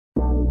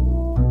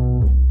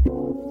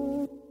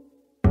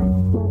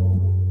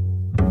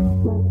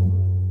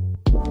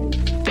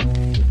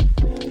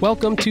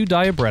Welcome to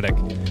Diabretic,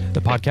 the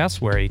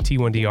podcast where a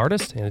T1D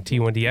artist and a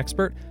T1D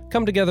expert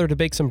come together to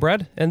bake some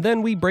bread, and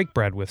then we break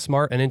bread with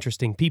smart and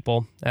interesting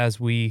people as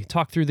we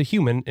talk through the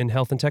human in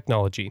health and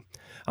technology.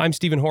 I'm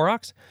Stephen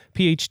Horrocks,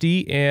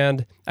 PhD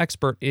and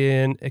expert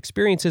in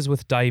experiences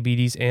with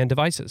diabetes and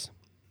devices.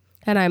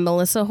 And I'm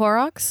Melissa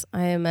Horrocks.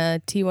 I am a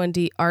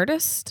T1D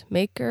artist,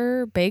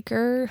 maker,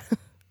 baker,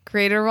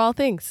 creator of all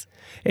things.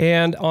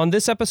 And on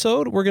this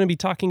episode, we're going to be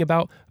talking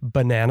about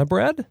banana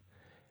bread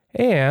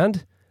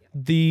and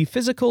the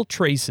physical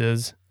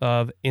traces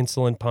of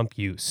insulin pump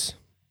use,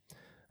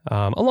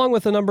 along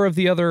with a number of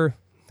the other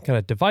kind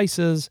of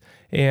devices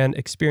and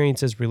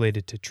experiences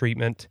related to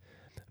treatment.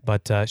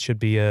 But should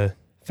be a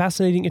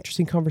fascinating,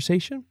 interesting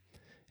conversation.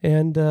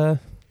 And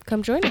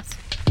come join us.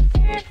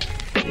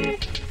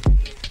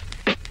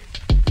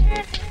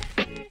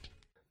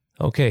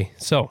 Okay,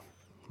 so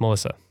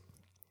Melissa.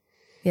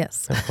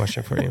 Yes. I have a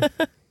question for you.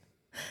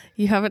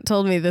 You haven't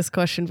told me this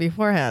question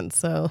beforehand,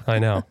 so I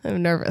know.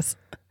 I'm nervous.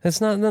 It's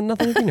nothing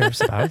to be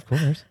nervous about, of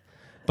course.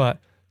 But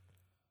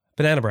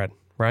banana bread,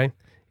 right?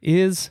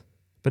 Is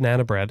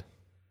banana bread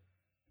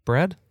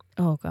bread?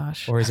 Oh,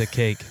 gosh. Or is it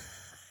cake?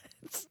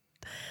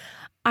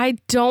 I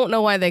don't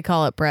know why they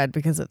call it bread,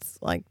 because it's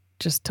like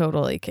just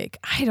totally cake.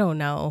 I don't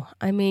know.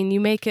 I mean,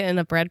 you make it in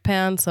a bread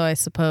pan, so I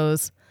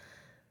suppose.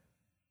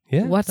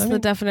 Yeah. What's the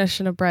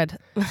definition of bread?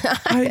 These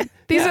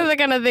yeah. are the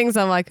kind of things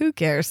I'm like, who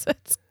cares?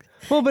 It's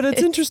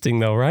interesting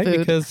though, right? Food.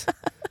 Because,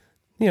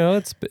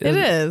 it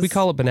is. We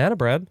call it banana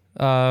bread.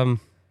 But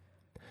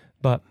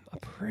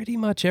pretty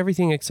much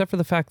everything except for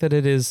the fact that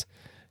it is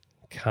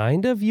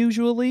kind of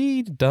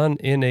usually done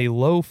in a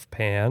loaf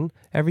pan.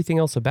 Everything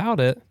else about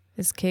it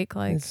is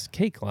cake-like. It's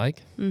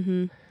cake-like.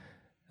 Mm-hmm.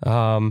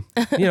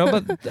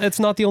 But it's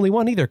not the only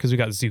one either, because we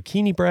got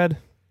zucchini bread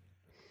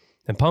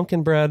and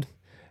pumpkin bread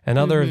and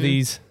other of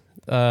these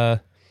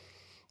that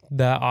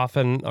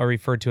often are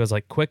referred to as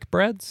like quick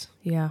breads.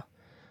 Yeah.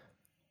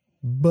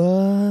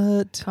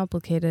 But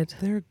complicated.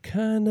 They're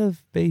kind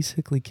of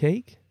basically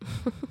cake.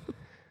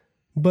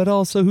 But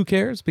also, who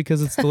cares?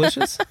 Because it's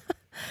delicious,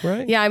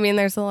 right? Yeah, I mean,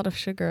 there's a lot of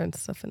sugar and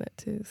stuff in it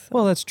too. So.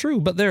 Well, that's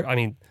true. But there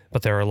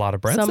are a lot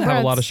of breads that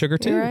have a lot of sugar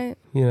too. You're right.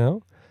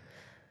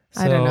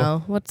 So, I don't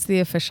know. What's the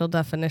official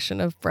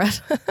definition of bread?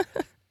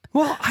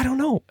 Well, I don't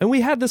know. And we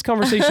had this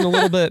conversation a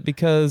little bit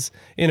because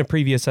in a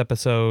previous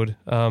episode,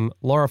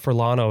 Laura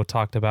Furlano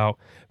talked about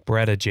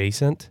bread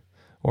adjacent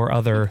or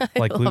other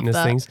like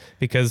glutinous things.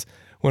 Because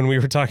when we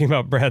were talking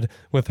about bread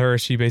with her,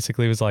 she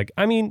basically was like,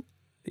 I mean,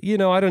 I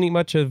don't eat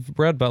much of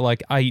bread, but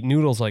like I eat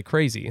noodles like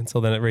crazy. And so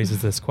then it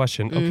raises this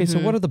question. Okay, so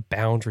what are the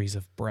boundaries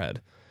of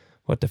bread?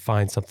 What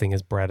defines something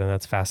as bread? And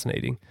that's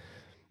fascinating.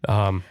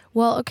 So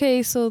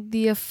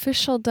the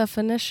official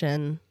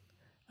definition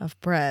of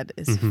bread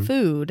is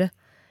food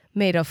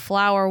made of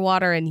flour,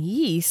 water, and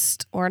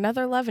yeast or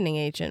another leavening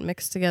agent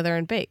mixed together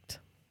and baked.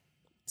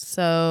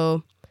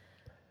 So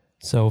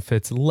if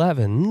it's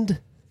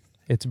leavened,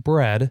 it's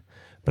bread.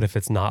 But if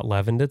it's not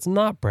leavened, it's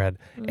not bread.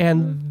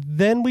 And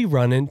then we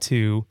run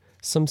into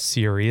some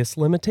serious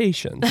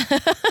limitations.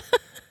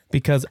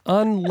 Because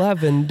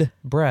unleavened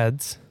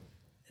breads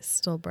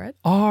still bread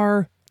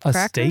are a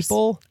Crackers?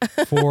 staple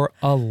for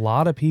a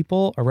lot of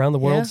people around the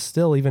world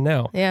still, even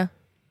now. Yeah.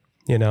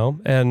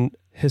 And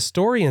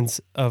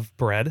historians of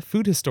bread,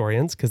 food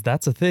historians, because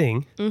that's a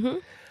thing,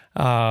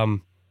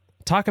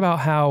 talk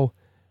about how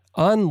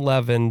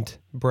unleavened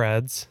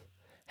breads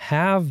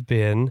have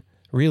been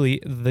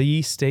really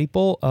the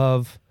staple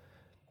of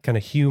kind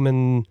of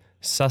human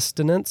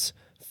sustenance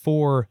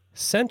for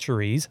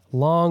centuries,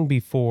 long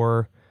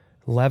before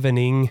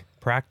leavening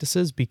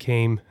practices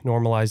became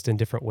normalized in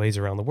different ways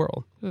around the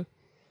world.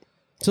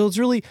 So it's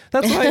really,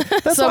 that's why.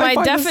 So my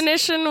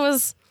definition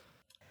was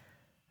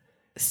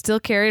still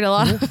carried a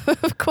lot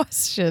of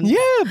questions.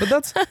 Yeah, but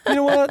that's,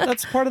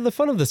 that's part of the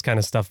fun of this kind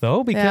of stuff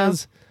though,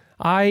 because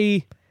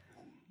I'd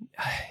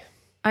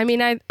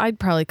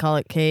probably call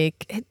it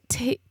cake.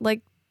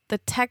 Like the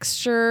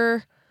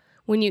texture,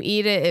 when you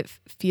eat it, it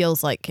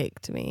feels like cake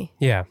to me.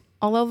 Yeah.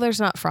 Although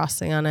there's not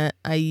frosting on it,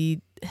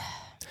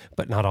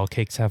 But not all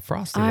cakes have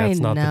frosting. I That's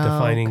not know. the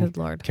defining Good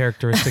Lord.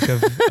 characteristic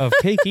of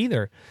cake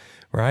either,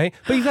 right?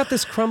 But you got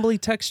this crumbly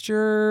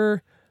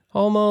texture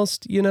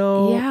almost,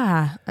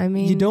 Yeah, I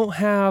mean. You don't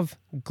have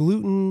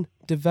gluten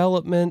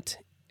development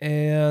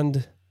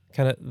and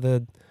kind of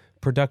the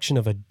production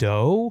of a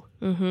dough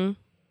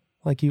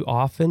like you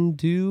often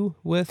do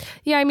with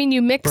Yeah, I mean,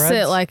 you mix breads.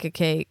 it like a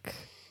cake.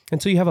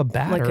 And so you have a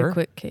batter. Like a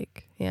quick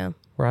cake, yeah.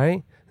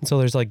 Right? And so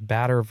there's like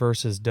batter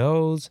versus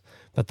doughs,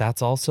 but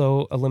that's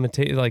also a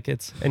limitation. Like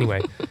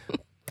anyway.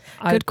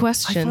 Good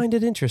question. I find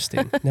it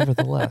interesting,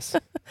 nevertheless.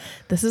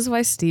 This is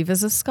why Steve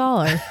is a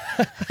scholar.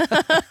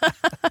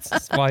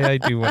 That's why I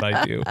do what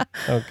I do.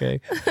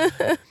 Okay.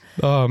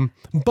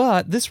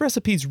 But this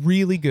recipe's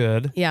really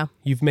good. Yeah.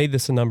 You've made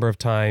this a number of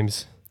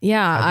times.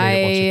 Yeah, I've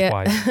made it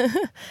once or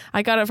twice.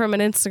 I got it from an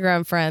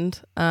Instagram friend.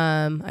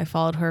 I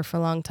followed her for a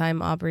long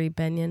time, Aubrey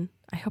Benyon.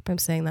 I hope I'm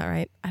saying that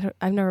right.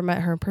 I've never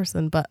met her in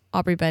person, but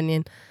Aubrey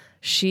Benyon.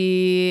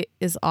 She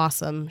is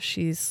awesome.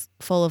 She's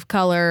full of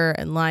color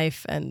and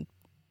life, and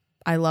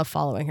I love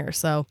following her.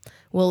 So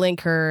we'll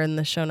link her in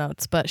the show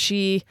notes. But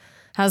she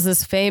has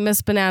this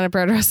famous banana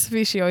bread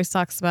recipe she always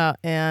talks about,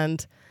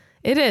 and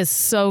it is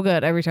so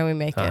good every time we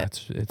make it.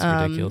 It's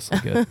ridiculously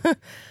good.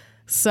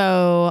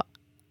 So,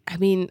 I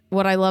mean,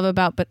 what I love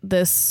about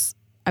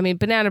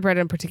banana bread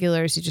in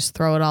particular is you just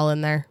throw it all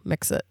in there,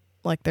 mix it.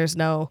 Like there's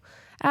no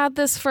add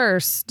this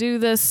first, do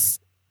this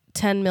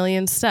 10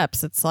 million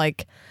steps. It's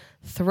like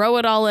throw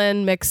it all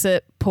in, mix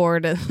it, pour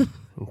it in,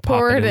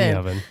 pour it in, the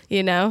oven.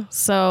 You know?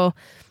 So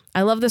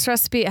I love this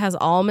recipe. It has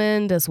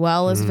almond as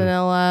well as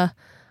vanilla,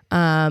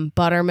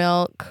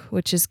 buttermilk,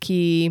 which is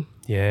key.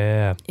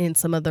 Yeah. In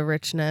some of the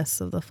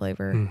richness of the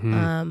flavor.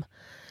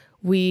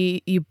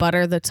 You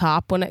butter the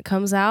top when it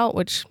comes out,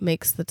 which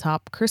makes the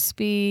top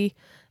crispy,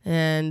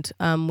 and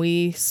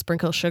we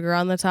sprinkle sugar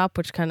on the top,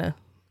 which kind of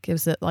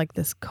gives it like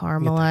this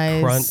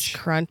caramelized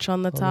crunch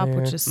on the top,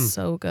 which is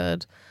so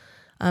good.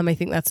 I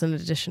think that's an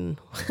addition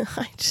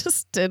I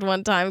just did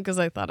one time because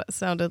I thought it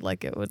sounded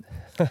like it would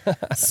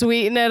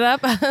sweeten it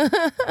up.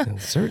 It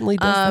certainly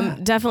does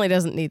that. Definitely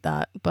doesn't need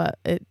that, but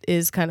it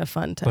is kind of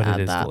fun to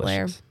add that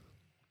delicious.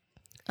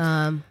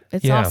 layer.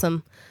 It's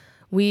awesome.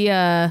 We'd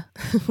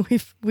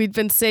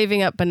been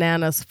saving up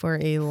bananas for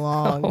a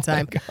long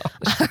time.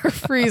 Our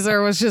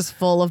freezer was just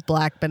full of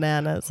black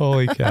bananas.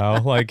 Holy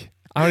cow. Like,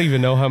 I don't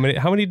even know how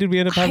many did we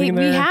end up having in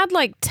there? We had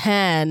like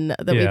 10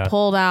 that we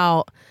pulled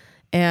out,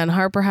 and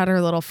Harper had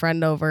her little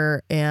friend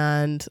over,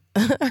 and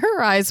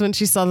her eyes when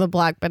she saw the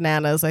black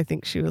bananas, I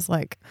think she was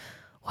like,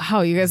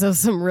 wow, you guys have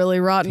some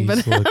really rotten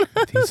bananas.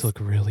 These look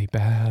really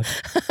bad.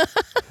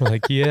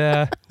 Like,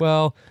 yeah,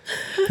 well,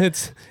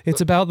 it's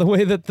about the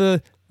way that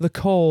the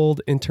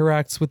cold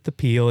interacts with the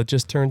peel. It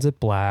just turns it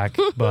black.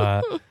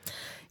 But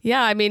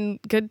yeah, I mean,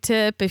 good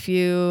tip. If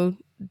you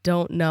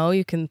don't know,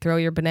 you can throw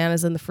your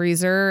bananas in the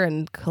freezer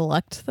and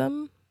collect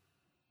them.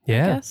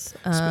 Yeah. I guess.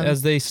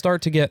 As they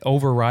start to get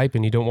overripe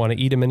and you don't want to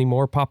eat them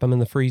anymore, pop them in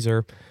the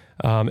freezer.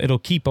 It'll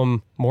keep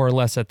them more or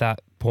less at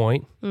that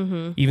point,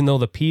 even though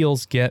the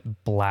peels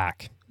get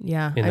black.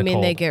 Yeah. I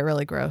mean, they get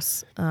really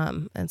gross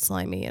and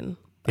slimy and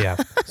yeah.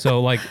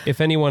 So like if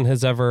anyone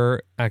has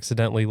ever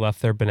accidentally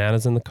left their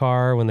bananas in the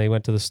car when they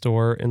went to the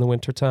store in the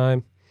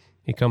wintertime,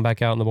 you come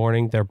back out in the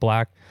morning, they're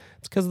black.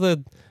 It's because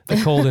the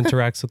cold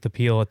interacts with the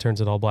peel. It turns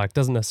it all black.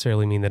 Doesn't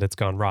necessarily mean that it's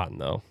gone rotten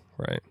though.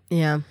 Right.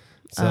 Yeah.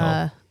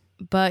 So,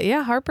 but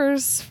yeah,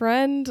 Harper's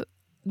friend,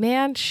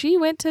 man, she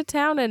went to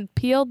town and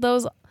peeled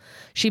those.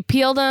 She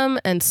peeled them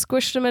and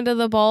squished them into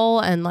the bowl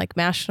and like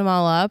mashed them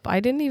all up. I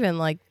didn't even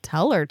like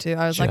tell her to.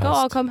 I was like, oh,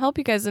 I'll come help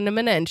you guys in a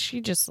minute. And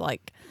she just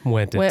like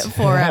went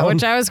for it,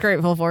 which I was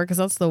grateful for because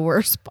that's the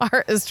worst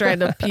part is trying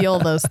to peel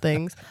those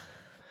things.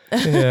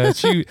 Yeah,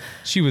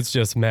 she was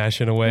just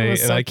mashing away.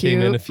 And I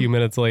came in a few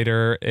minutes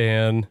later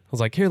and I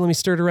was like, here, let me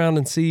stir it around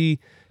and see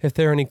if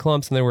there are any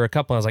clumps. And there were a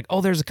couple. I was like,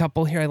 oh, there's a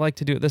couple here. I like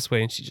to do it this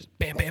way. And she just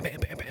bam, bam, bam,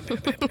 bam, bam, bam,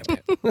 bam,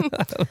 bam, bam.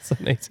 That was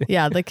amazing.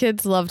 Yeah, the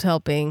kids loved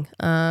helping,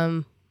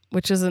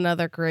 which is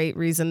another great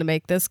reason to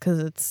make this because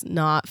it's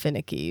not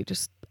finicky. You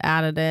just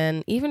add it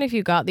in. Even if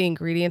you got the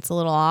ingredients a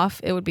little off,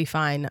 it would be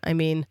fine. I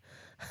mean,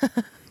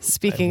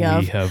 speaking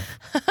of... We have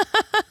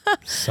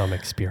some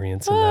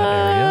experience in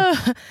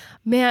that area.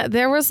 Man,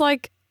 there was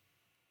like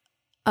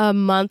a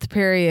month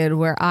period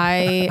where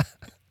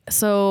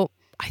so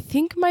I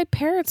think my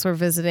parents were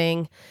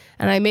visiting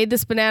and I made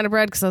this banana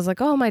bread because I was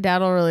like, oh, my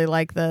dad will really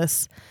like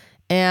this.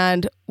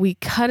 And we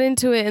cut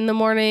into it in the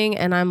morning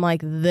and I'm like,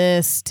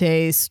 this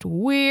tastes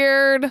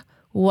weird.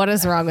 What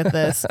is wrong with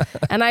this?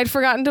 And I'd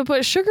forgotten to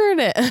put sugar in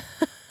it.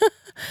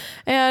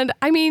 And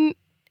I mean,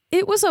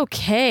 it was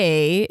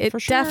okay. It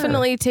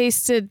definitely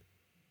tasted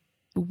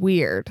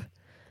weird.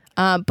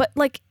 But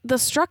like the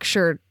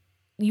structure,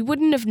 you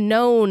wouldn't have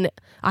known.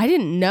 I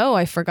didn't know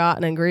I forgot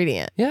an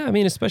ingredient. Yeah, I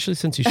mean, especially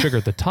since you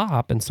sugared the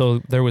top. And so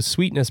there was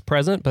sweetness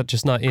present, but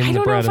just not in the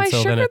bread. I don't know if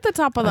I sugared the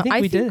top of the...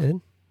 I think we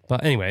did.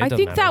 But anyway, I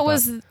think that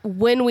was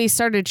when we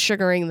started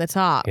sugaring the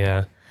top.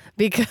 Yeah.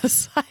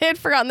 Because I had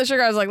forgotten the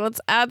sugar. I was like, let's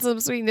add some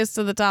sweetness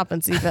to the top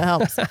and see if it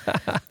helps.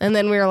 And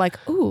then we were like,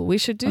 ooh, we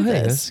should do this.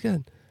 Yeah, this is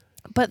good.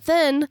 But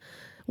then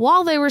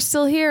while they were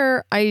still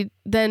here, I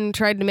then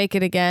tried to make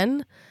it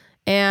again.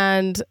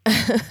 And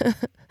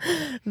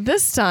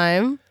this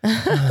time...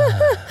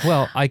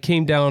 Well, I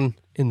came down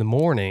in the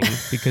morning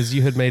because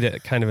you had made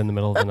it kind of in the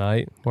middle of the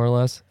night, more or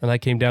less. And I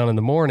came down in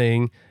the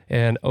morning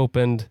and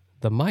opened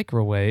the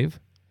microwave.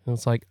 And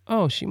it's like,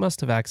 oh, she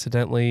must have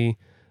accidentally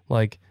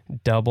like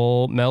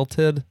double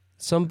melted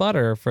some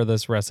butter for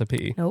this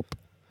recipe. Nope.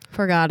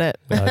 Forgot it.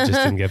 No, it just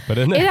didn't get put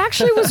in there. It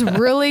actually was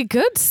really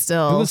good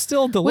still. It was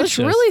still delicious.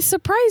 Which really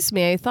surprised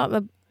me. I thought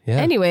that... Yeah.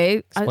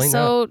 Anyway,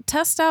 so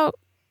test out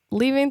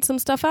leaving some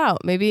stuff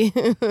out. Maybe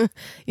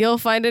you'll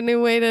find a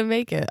new way to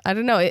make it. I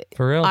don't know.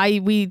 For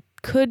real? We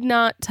could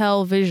not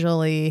tell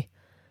visually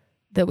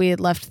that we had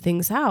left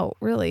things out,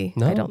 really.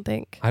 No, I don't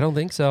think. I don't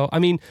think so. I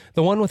mean,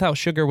 the one without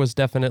sugar was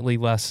definitely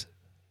less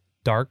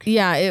dark.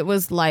 Yeah, it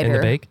was lighter. In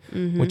the bake,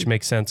 which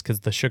makes sense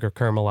because the sugar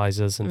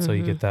caramelizes and so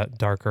you get that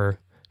darker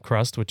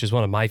crust, which is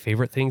one of my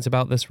favorite things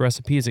about this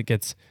recipe, is it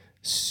gets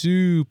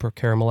super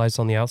caramelized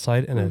on the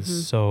outside and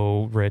is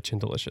so rich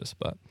and delicious.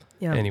 But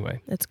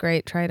anyway. It's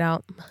great. Try it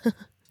out.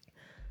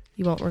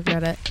 You won't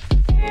regret it.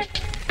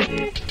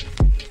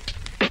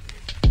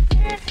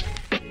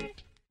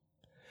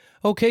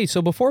 Okay,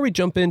 so before we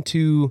jump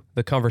into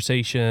the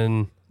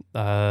conversation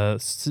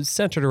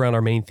centered around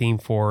our main theme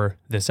for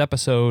this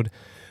episode,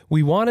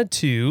 we wanted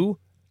to,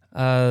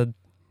 I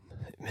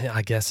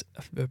guess,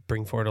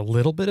 bring forward a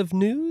little bit of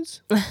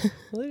news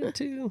related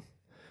to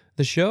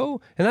the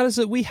show, and that is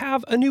that we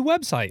have a new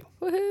website.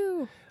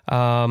 Woohoo!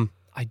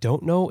 I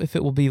don't know if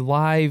it will be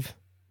live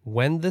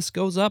when this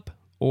goes up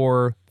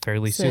or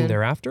fairly soon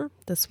thereafter.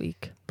 This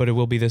week. But it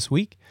will be this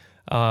week.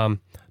 But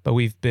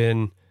we've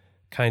been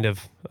kind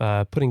of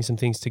putting some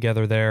things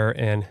together there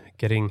and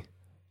getting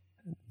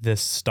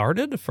this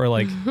started for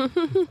like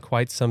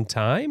quite some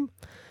time.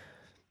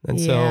 And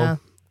so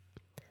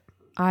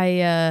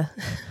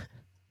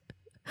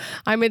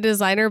I'm a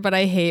designer, but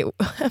I hate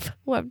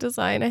web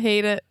design. I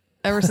hate it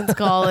ever since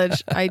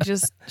college. I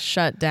just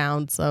shut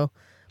down.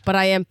 But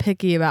I am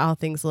picky about how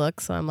things look.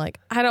 So I'm like,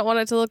 I don't want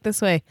it to look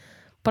this way,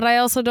 but I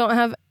also don't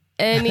have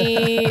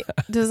any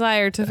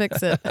desire to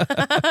fix it.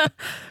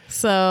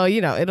 So,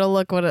 it'll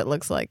look what it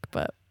looks like,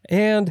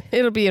 and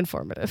it'll be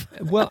informative.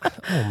 Well,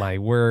 oh my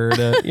word.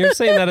 You're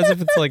saying that as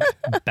if it's like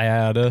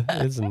bad.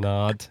 It's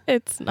not.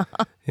 It's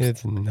not.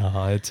 It's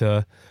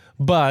not.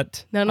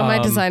 But none of my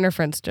designer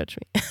friends judge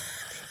me.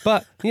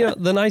 But,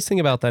 the nice thing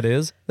about that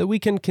is that we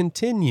can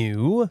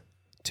continue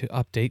to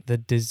update the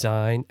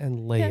design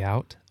and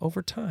layout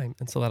over time.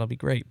 And so that'll be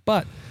great.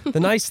 But the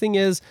nice thing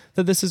is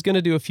that this is going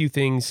to do a few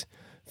things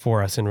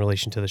for us in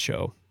relation to the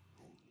show,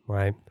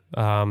 right?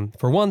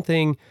 For one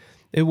thing,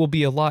 it will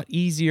be a lot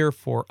easier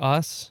for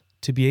us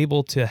to be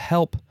able to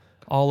help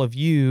all of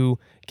you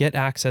get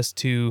access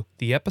to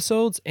the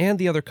episodes and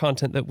the other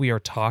content that we are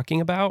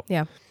talking about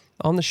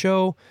on the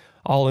show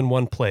all in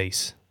one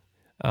place.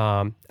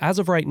 As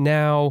of right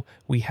now,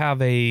 we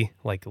have a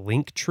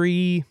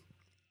Linktree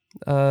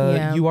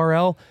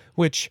URL,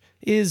 which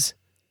is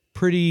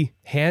pretty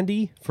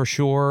handy for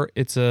sure.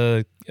 It's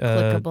a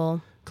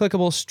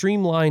clickable,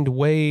 streamlined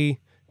way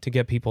to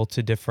get people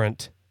to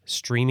different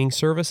streaming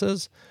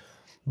services,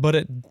 but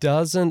it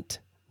doesn't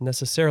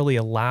necessarily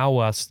allow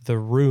us the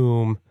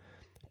room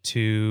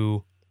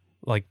to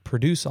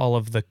produce all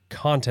of the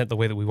content the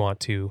way that we want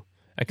to,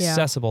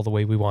 accessible the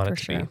way we want it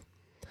to be.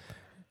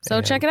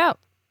 So check it out.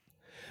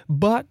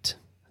 But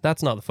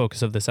that's not the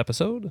focus of this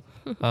episode.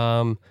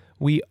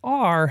 We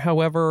are,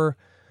 however,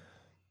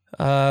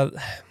 going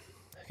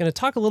to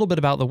talk a little bit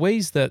about the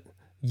ways that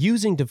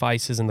using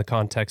devices in the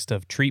context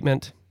of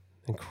treatment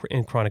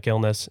and chronic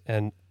illness,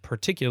 and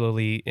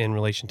particularly in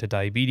relation to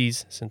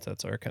diabetes, since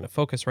that's our kind of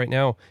focus right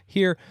now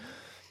here,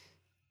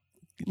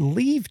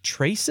 leave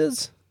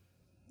traces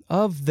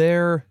of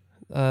their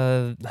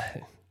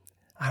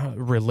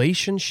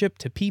relationship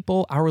to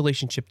people, our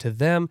relationship to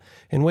them,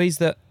 in ways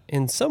that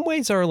in some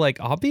ways are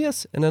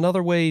obvious and in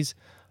other ways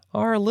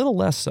are a little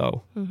less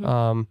so.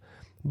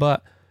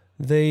 But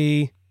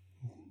they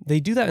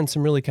do that in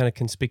some really kind of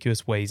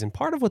conspicuous ways. And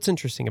part of what's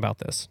interesting about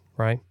this,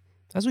 right,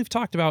 as we've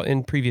talked about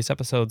in previous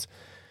episodes,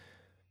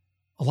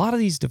 a lot of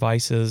these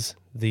devices,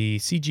 the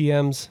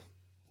CGMs,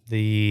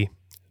 the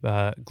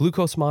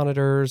glucose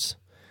monitors,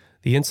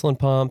 the insulin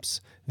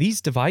pumps,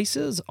 these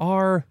devices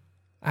are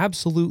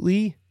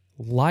absolutely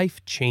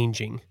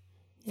life-changing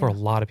for a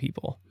lot of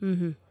people.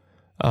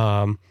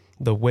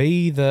 The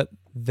way that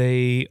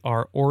they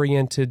are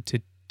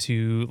oriented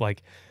to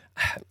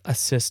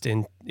assist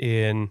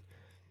in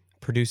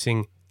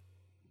producing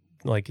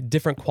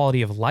different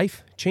quality of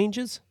life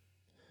changes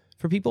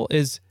for people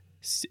is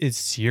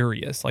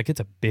serious. It's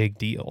a big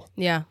deal.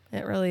 Yeah,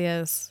 it really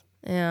is.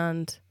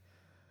 And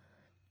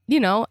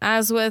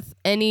as with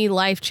any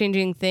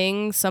life-changing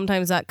thing,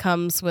 sometimes that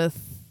comes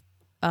with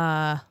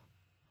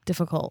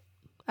difficult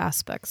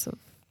aspects of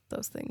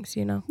those things,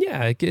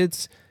 Yeah,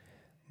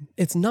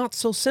 it's not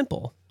so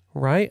simple,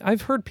 right?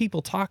 I've heard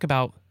people talk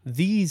about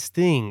these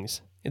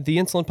things, the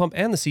insulin pump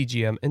and the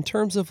CGM, in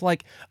terms of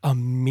a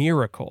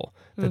miracle,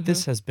 that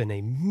this has been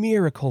a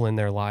miracle in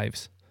their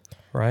lives,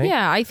 right?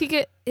 Yeah, I think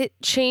it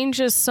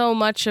changes so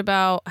much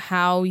about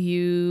how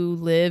you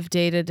live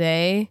day to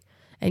day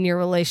and your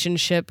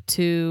relationship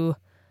to,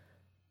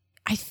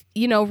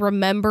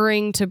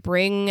 remembering to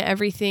bring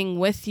everything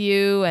with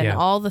you and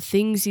all the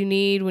things you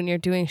need when you're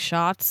doing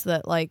shots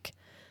that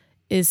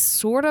is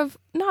sort of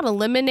not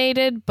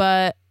eliminated,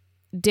 but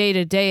day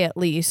to day at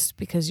least,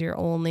 because you're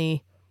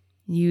only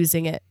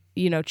using it,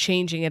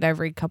 changing it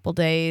every couple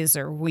days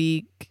or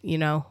week,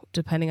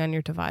 depending on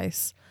your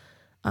device,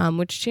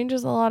 which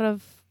changes a lot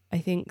of, I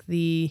think,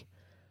 the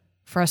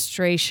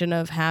frustration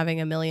of having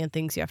a million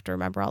things you have to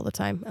remember all the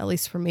time, at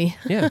least for me.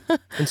 Yeah.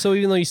 And so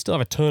even though you still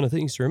have a ton of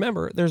things to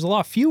remember, there's a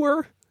lot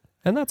fewer,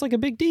 and that's a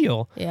big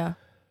deal. Yeah.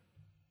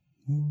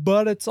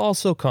 But it's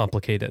also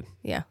complicated.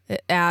 Yeah.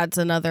 It adds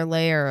another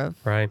layer of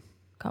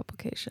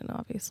complication,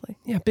 obviously.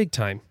 Yeah, big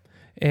time.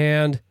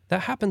 And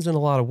that happens in a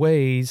lot of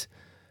ways.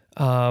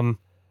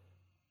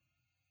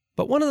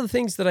 But one of the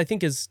things that I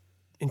think is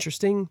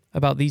interesting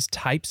about these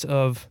types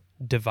of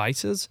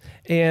devices,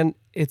 and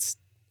it's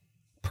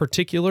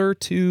particular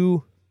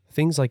to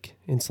things like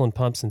insulin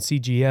pumps and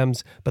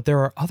CGMs, but there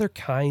are other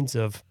kinds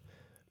of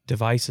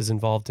devices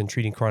involved in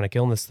treating chronic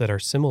illness that are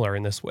similar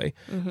in this way.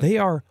 They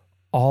are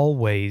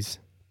always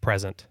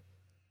present,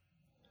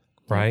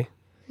 right?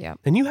 Yeah.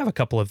 And you have a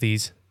couple of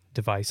these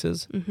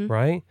devices,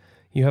 right?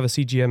 You have a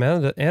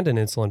CGM and an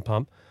insulin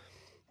pump.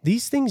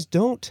 These things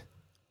don't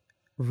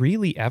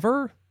really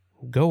ever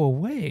go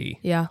away.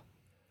 Yeah.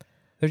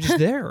 They're just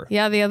there.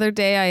 Yeah, the other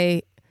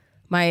day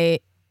my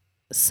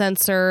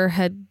sensor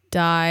had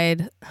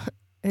died.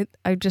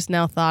 I just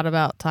now thought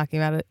about talking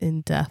about it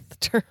in death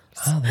terms.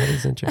 Oh, that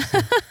is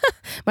interesting.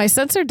 My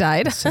sensor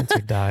died. The sensor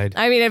died.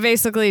 I mean, it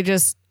basically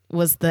just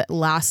was the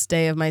last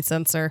day of my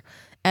sensor.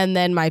 And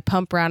then my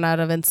pump ran out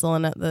of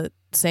insulin at the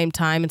same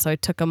time. And so I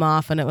took them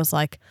off and it was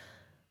like,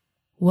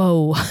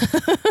 whoa.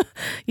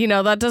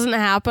 That doesn't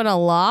happen a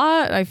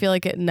lot. I feel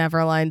like it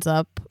never lines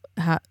up.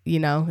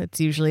 It's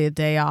usually a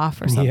day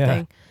off or something.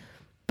 Yeah.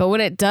 But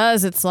when it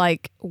does, it's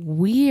like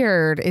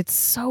weird. It's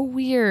so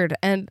weird.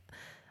 And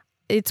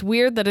it's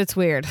weird that it's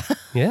weird.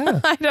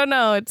 Yeah. I don't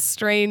know. It's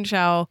strange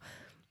how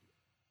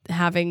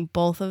having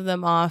both of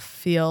them off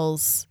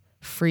feels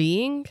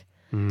freeing,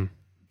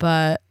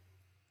 but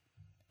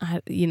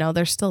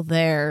they're still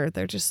there.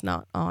 They're just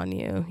not on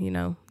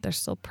you. They're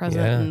still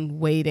present and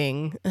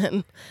waiting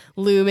and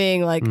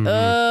looming. Like,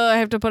 I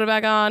have to put it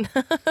back on.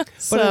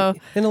 So, but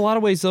in a lot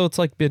of ways, though, it's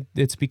like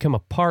it's become a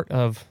part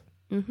of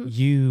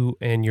you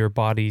and your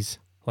body's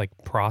like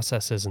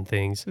processes and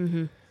things,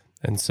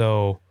 and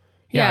so.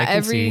 Yeah,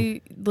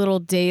 every little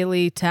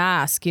daily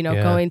task,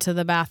 going to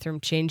the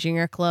bathroom, changing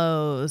your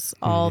clothes,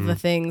 all the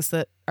things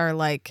that are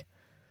like,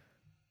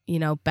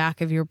 back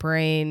of your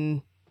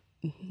brain,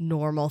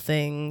 normal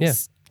things. Yeah,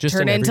 just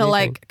turn into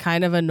like thing.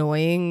 kind of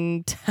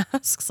annoying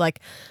tasks. Like,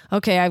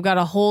 okay, I've got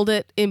to hold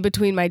it in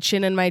between my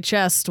chin and my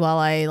chest while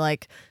I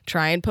like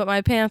try and put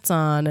my pants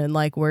on. And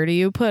like, where do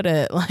you put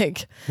it?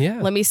 Like,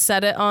 let me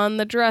set it on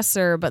the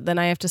dresser, but then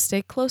I have to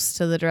stay close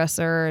to the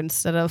dresser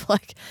instead of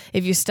like,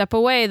 if you step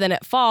away, then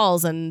it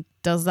falls and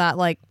does that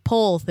like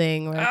pull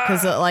thing.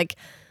 Because like,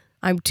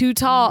 I'm too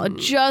tall,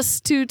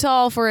 just too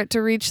tall for it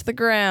to reach the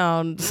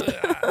ground.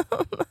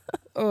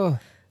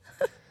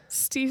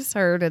 Steve's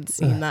heard and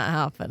seen that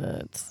happen.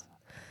 It's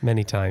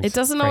many times. It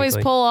doesn't always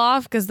pull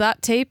off because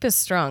that tape is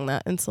strong.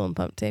 That insulin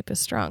pump tape is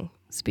strong.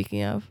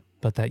 Speaking of,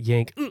 but that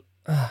yank,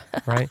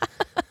 right?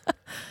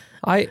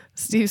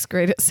 Steve's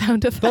great at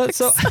sound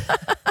effects.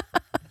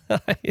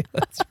 But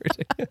that's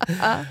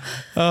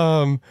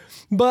ridiculous.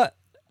 But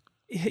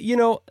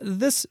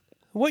this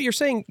what you're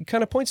saying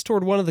kind of points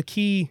toward one of the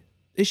key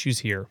issues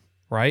here,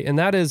 right? And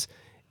that is,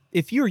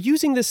 if you're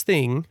using this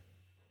thing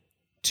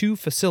to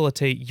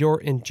facilitate your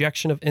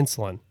injection of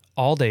insulin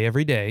all day,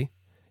 every day,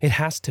 it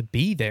has to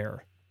be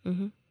there.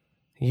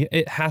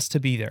 It has to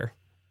be there,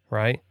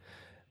 right?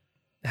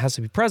 It has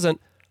to be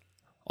present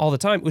all the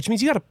time, which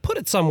means you got to put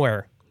it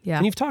somewhere. Yeah.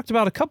 And you've talked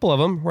about a couple of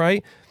them,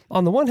 right?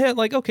 On the one hand,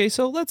 like, okay,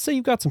 so let's say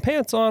you've got some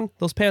pants on.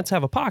 Those pants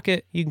have a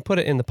pocket. You can put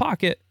it in the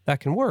pocket.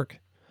 That can work.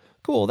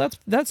 Cool.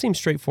 That seems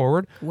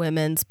straightforward.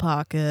 Women's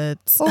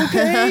pockets.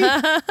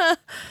 Okay.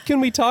 Can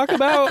we talk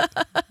about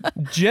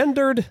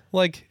gendered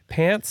like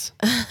pants?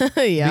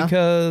 Yeah.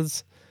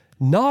 Because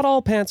not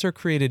all pants are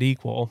created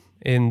equal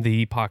in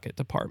the pocket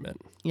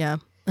department. Yeah.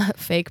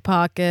 Fake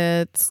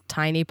pockets,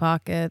 tiny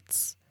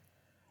pockets.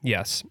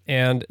 Yes.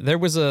 And there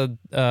was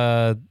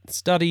a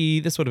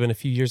study, this would have been a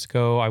few years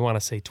ago, I want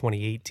to say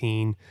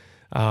 2018,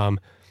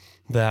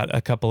 that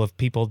a couple of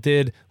people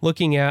did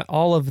looking at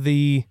all of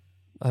the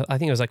I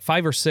think it was like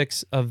 5 or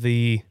 6 of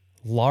the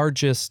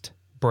largest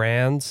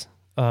brands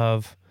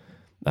of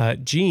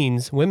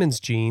jeans, women's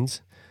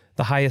jeans,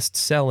 the highest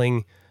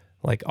selling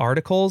like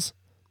articles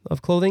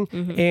of clothing,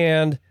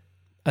 and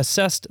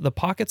assessed the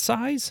pocket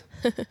size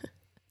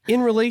in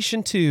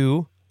relation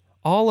to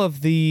all of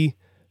the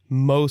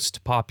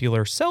most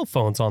popular cell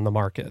phones on the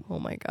market. Oh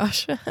my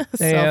gosh.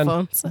 Cell and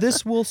phones.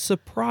 This will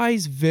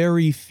surprise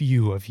very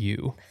few of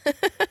you.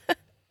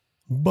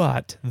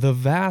 But the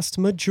vast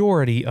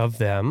majority of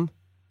them,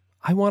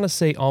 I want to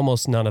say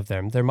almost none of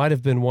them, there might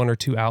have been 1 or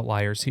 2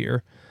 outliers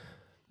here,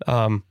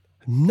 none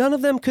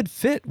of them could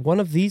fit one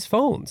of these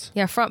phones.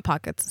 Yeah, front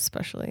pockets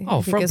especially.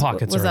 Oh, front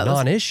pockets are a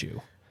non-issue.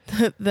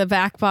 The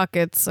back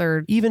pockets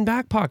are even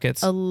back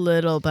pockets a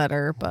little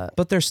better,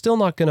 but they're still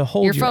not going to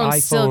hold your phone's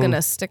iPhone, still going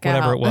to stick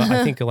whatever out. It was.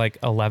 I think like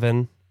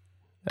 11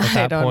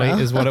 at that point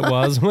know. is what it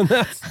was when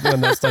that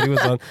study was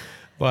done.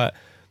 But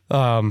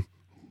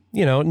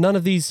none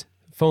of these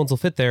phones will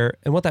fit there.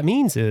 And what that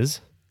means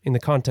is, in the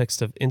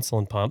context of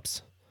insulin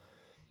pumps,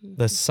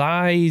 the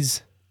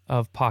size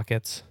of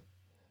pockets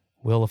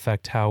will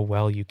affect how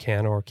well you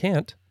can or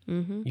can't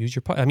use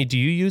your pocket. I mean, do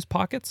you use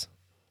pockets?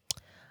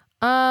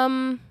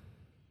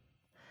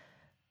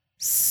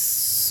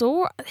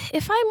 So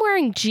if I'm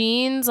wearing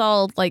jeans,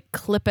 I'll like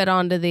clip it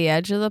onto the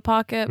edge of the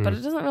pocket, but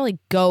it doesn't really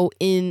go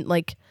in,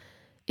 like,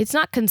 it's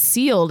not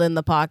concealed in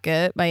the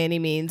pocket by any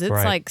means. It's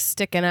right. like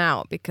sticking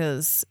out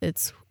because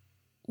it's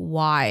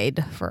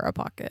wide for a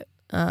pocket.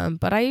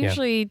 But I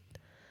usually,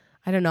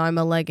 I don't know, I'm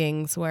a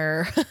leggings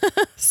wearer.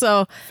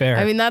 So, Fair.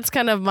 I mean, that's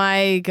kind of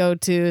my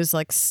go-to is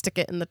like stick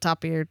it in the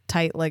top of your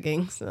tight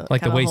leggings.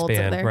 Like the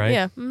waistband, right?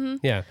 Yeah. Mm-hmm.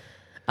 Yeah.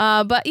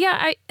 But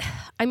yeah,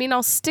 I mean,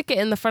 I'll stick it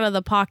in the front of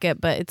the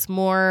pocket, but it's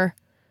more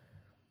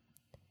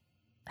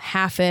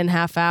half in,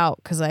 half out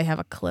because I have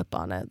a clip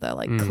on it that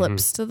like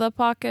clips to the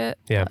pocket.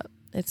 Yeah. But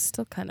it's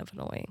still kind of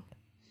annoying.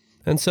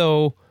 And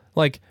so,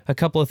 like, a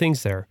couple of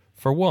things there.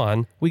 For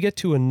one, we get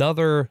to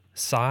another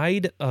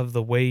side of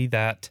the way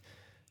that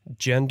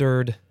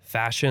gendered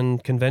fashion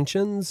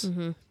conventions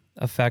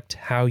affect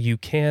how you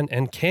can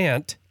and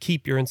can't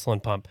keep your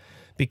insulin pump.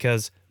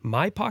 Because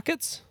my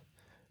pockets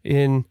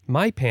in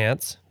my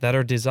pants that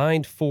are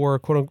designed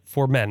for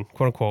for men,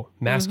 quote unquote,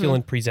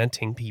 masculine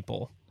presenting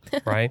people,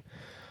 right?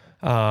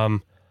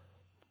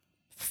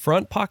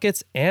 Front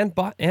pockets and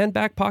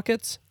back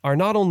pockets are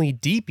not only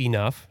deep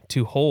enough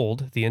to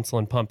hold the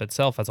insulin pump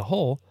itself as a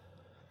whole,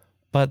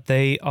 but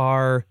they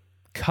are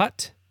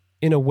cut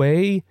in a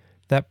way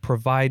that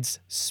provides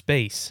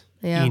space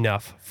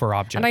enough for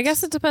objects. And I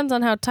guess it depends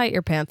on how tight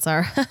your pants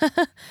are.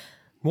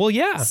 Well,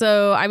 yeah.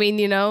 So, I mean,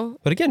 you know.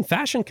 But again,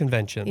 fashion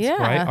conventions,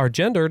 right, are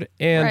gendered.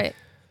 And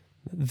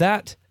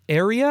that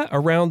area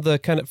around the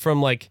kind of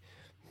from like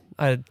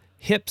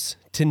hips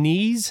to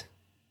knees,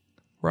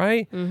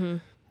 right?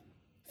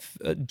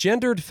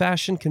 Gendered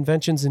fashion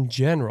conventions in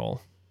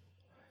general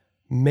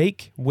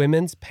make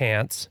women's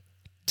pants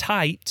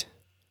tight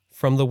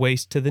from the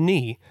waist to the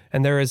knee.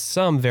 And there is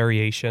some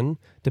variation,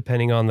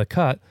 depending on the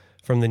cut,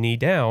 from the knee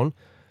down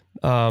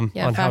on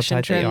how fashion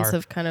tight they trends are.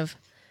 have kind of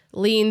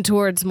leaned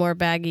towards more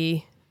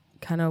baggy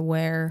kind of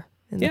wear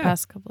in the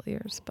past couple of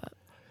years.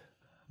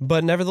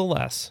 But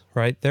nevertheless,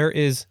 right, there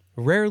is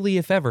rarely,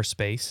 if ever,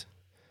 space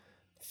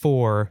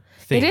for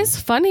things. It is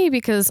funny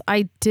because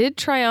I did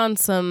try on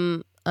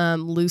some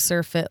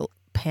looser fit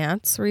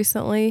pants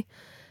recently,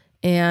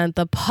 and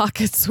the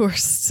pockets were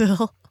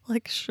still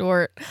like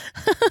short.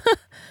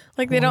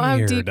 Like they don't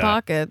have deep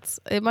pockets.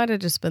 It might have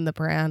just been the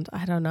brand.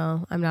 I don't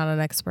know. I'm not an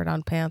expert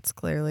on pants,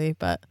 clearly,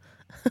 but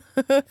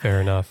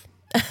fair enough.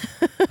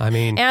 I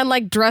mean, and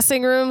like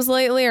dressing rooms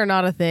lately are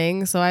not a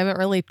thing, so I haven't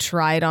really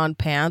tried on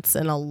pants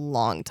in a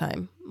long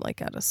time,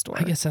 like at a store.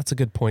 I guess that's a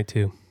good point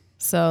too.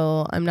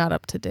 So I'm not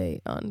up to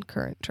date on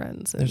current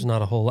trends. There's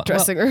not a whole lot.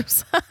 Dressing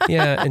rooms.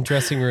 Yeah, in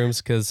dressing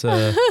rooms because,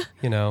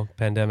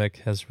 pandemic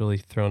has really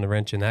thrown a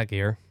wrench in that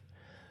gear.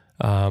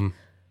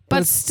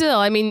 But still,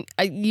 I mean,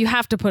 you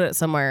have to put it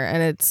somewhere,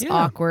 and it's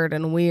awkward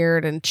and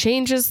weird and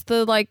changes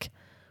the like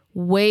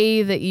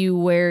way that you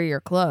wear your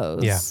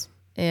clothes. Yeah.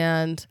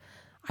 And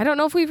I don't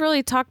know if we've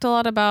really talked a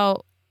lot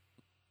about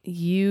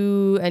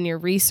you and your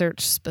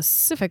research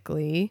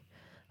specifically.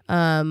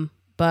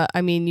 But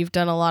I mean, you've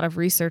done a lot of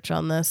research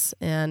on this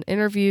and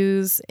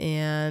interviews,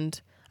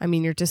 and I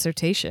mean, your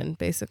dissertation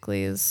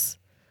basically is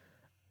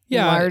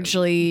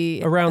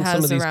largely around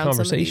some of these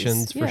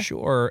conversations for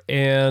sure.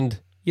 And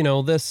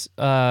this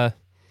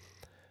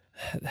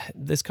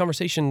this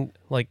conversation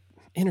like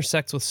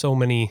intersects with so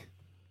many,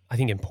 I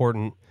think,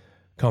 important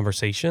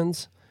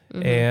conversations.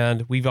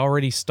 And we've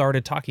already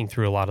started talking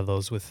through a lot of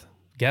those with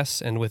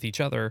guests and with each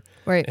other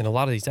in a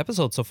lot of these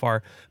episodes so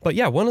far. But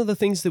yeah, one of the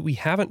things that we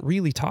haven't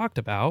really talked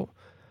about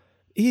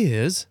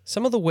is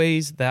some of the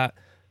ways that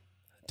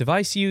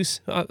device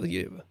use,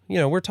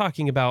 we're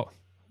talking about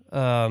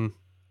some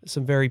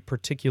very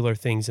particular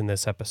things in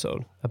this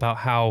episode about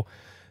how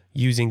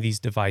using these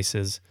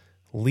devices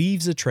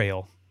leaves a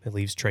trail. It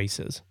leaves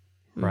traces,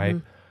 right?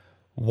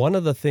 One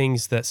of the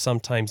things that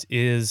sometimes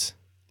is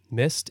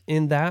missed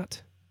in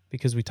that,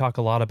 because we talk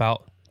a lot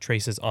about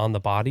traces on the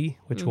body,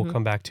 which we'll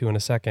come back to in a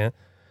second.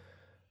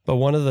 But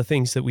one of the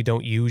things that we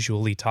don't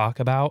usually talk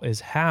about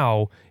is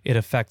how it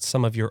affects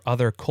some of your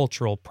other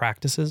cultural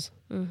practices.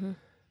 And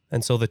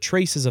so the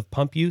traces of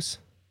pump use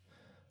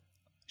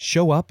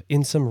show up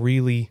in some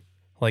really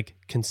like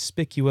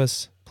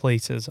conspicuous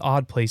places,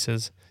 odd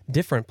places,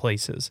 different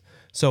places.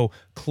 So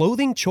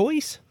clothing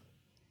choice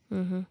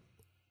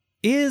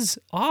is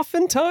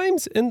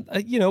oftentimes, and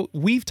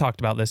we've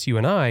talked about this, you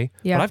and I,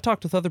 but I've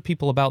talked with other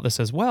people about this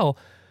as well.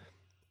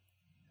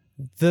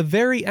 The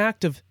very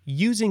act of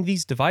using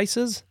these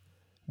devices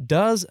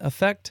does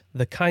affect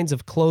the kinds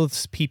of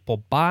clothes people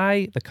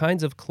buy, the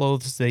kinds of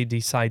clothes they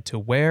decide to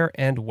wear,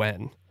 and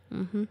when.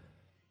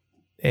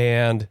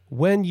 And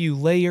when you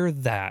layer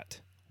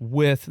that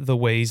with the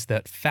ways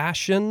that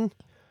fashion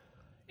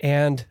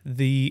and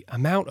the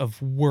amount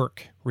of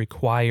work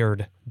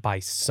required by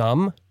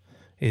some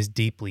is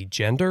deeply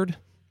gendered,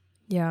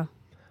 we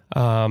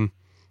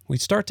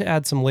start to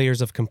add some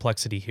layers of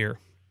complexity here.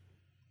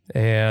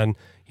 And,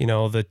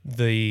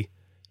 the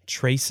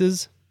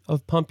traces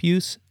of pump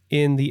use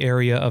in the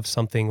area of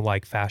something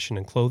like fashion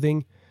and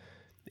clothing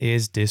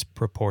is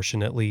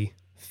disproportionately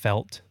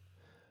felt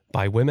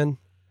by women,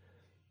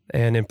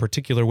 and in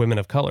particular women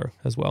of color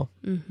as well.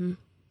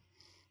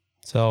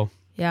 So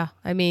yeah,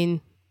 I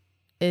mean,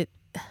 it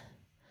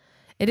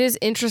is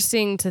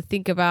interesting to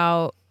think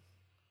about.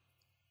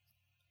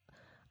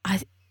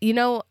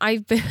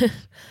 I've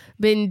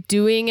been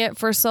doing it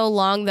for so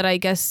long that I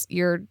guess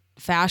your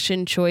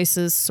fashion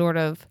choices sort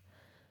of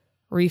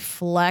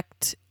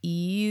reflect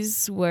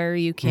ease where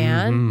you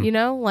can,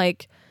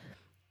 like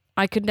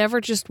I could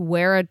never just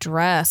wear a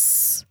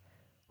dress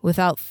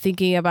without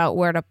thinking about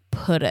where to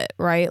put it,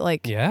 right?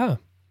 Like, yeah.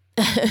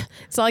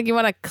 It's not like you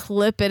want to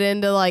clip it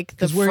into like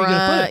the front, where are you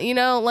gonna put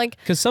it? Like,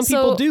 because some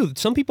people do.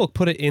 Some people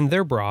put it in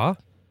their bra.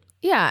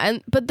 Yeah.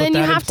 But then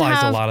you have to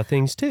have a lot of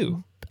things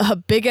too. A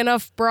big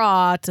enough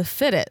bra to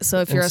fit it.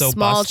 So if you're a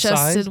small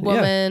chested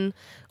woman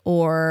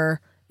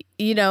or,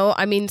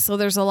 so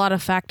there's a lot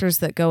of factors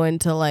that go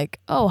into like,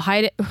 oh,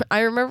 hide it. I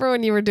remember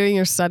when you were doing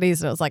your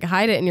studies and it was like,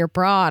 hide it in your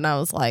bra. And I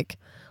was like,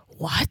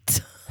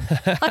 what?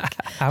 Like,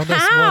 how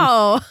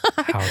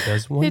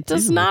does one it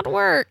does not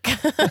work.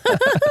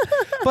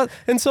 but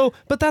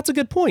that's a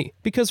good point,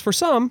 because for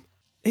some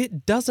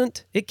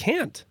it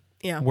can't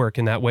work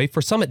in that way.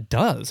 For some it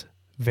does,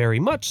 very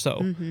much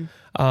so.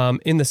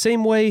 In the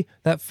same way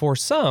that for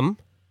some,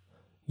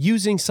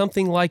 using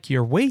something like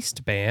your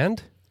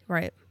waistband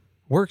right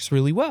works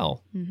really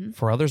well.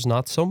 For others,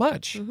 not so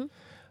much.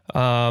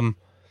 But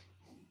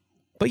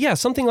yeah,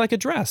 something like a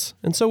dress.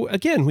 And so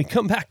again, we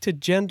come back to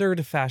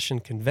gendered fashion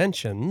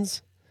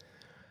conventions,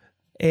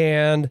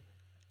 and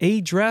a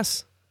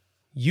dress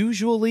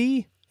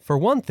usually, for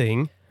one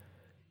thing,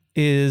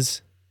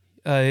 is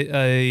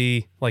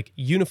a like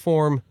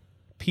uniform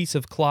piece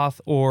of cloth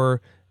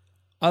or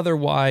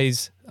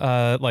otherwise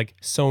like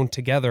sewn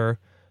together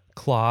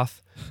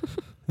cloth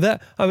that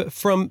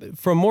from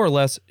more or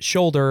less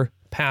shoulder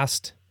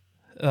past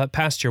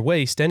your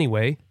waist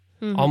anyway,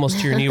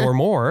 almost to your knee or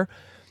more.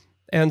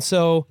 And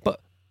so, but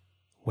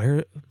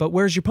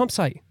where's your pump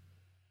site?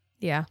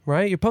 Yeah.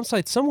 Right? Your pump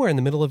site's somewhere in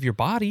the middle of your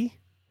body.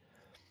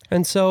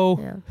 And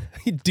so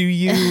do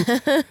you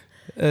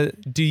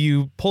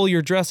pull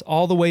your dress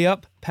all the way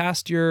up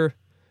past your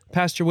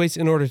waist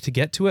in order to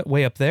get to it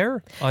way up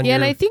there?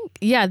 And I think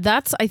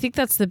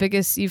that's the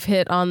biggest, you've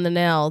hit on the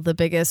nail. The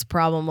biggest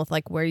problem with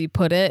like where you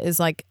put it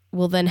is like,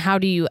 well, then how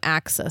do you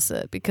access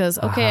it? Because,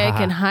 okay, I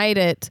can hide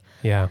it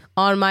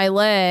on my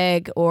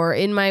leg or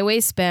in my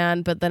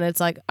waistband, but then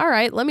it's like, all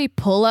right, let me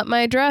pull up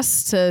my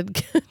dress to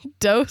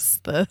dose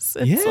this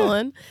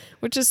insulin,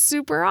 which is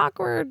super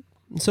awkward.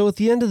 So at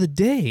the end of the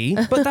day,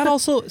 but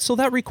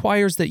that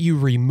requires that you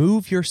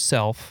remove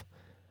yourself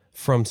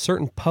from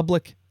certain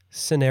public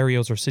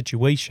scenarios or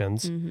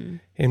situations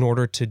in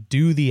order to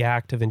do the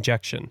act of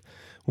injection,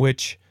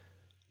 which,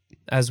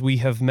 as we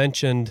have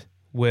mentioned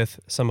with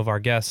some of our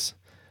guests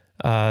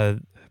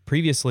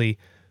previously,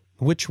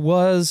 which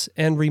was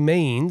and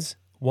remains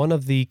one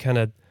of the kind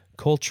of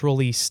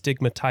culturally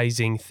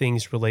stigmatizing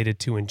things related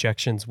to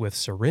injections with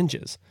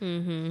syringes,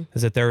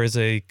 is that there is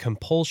a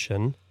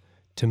compulsion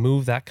to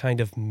move that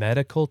kind of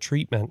medical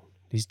treatment,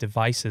 these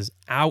devices,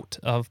 out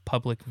of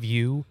public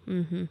view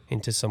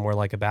into somewhere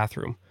like a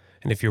bathroom.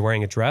 And if you're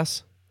wearing a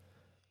dress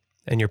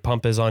and your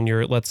pump is on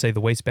your, let's say,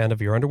 the waistband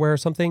of your underwear or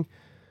something,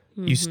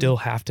 you still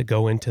have to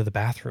go into the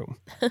bathroom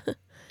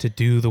to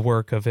do the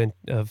work of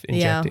injecting.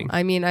 Yeah,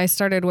 I mean, I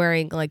started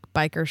wearing like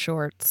biker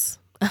shorts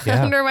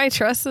under my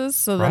dresses.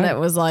 So then it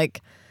was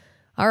like,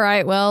 all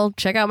right, well,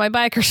 check out my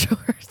biker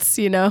shorts,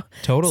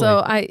 Totally.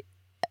 So I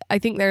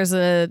think there's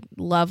a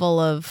level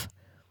of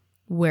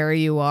where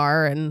you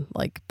are and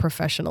like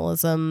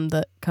professionalism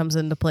that comes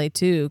into play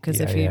too. Because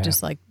if you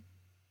just like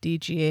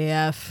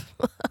DGAF,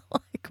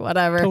 like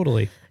whatever.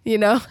 Totally.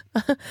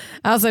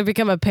 As I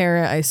become a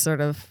parent, I sort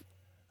of...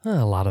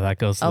 a lot of that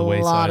goes to the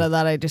wayside. A lot of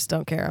that I just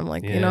don't care. I'm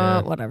like, you know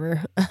what,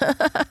 whatever.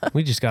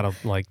 We just got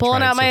to like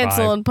pulling out my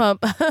insulin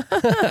pump.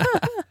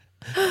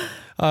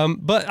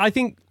 But I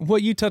think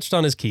what you touched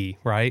on is key,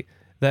 right?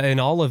 That in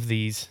all of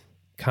these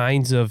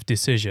kinds of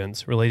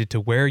decisions related to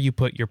where you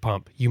put your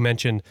pump, you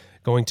mentioned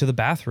going to the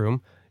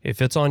bathroom.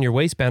 If it's on your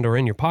waistband or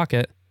in your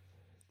pocket,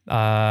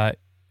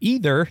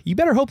 either you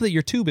better hope that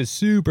your tube is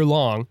super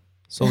long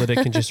so that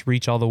it can just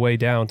reach all the way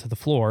down to the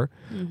floor,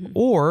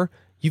 or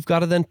you've got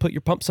to then put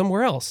your pump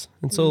somewhere else.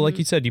 And so, like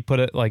you said, you put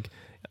it like,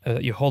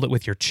 you hold it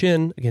with your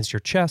chin against your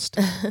chest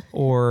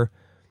or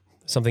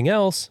something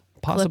else,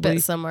 possibly. Clip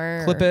it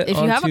somewhere. Clip it if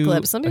you have a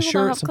clip. Some people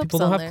don't have some clips people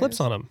don't have clips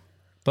on them.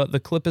 But the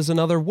clip is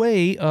another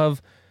way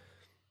of,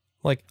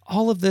 like,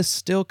 all of this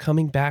still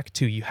coming back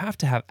to, you have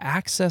to have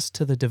access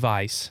to the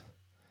device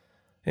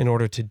in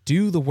order to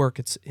do the work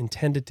it's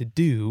intended to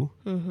do.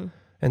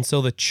 And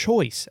so the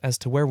choice as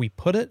to where we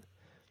put it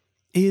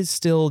is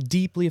still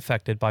deeply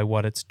affected by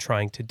what it's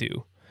trying to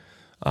do.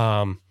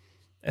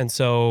 And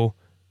so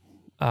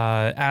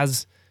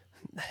as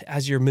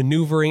you're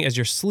maneuvering, as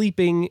you're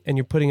sleeping and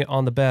you're putting it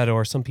on the bed,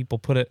 or some people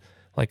put it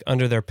like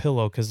under their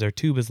pillow because their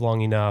tube is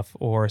long enough,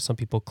 or some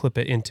people clip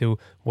it into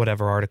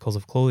whatever articles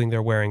of clothing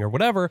they're wearing or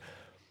whatever,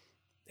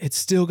 it's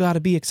still got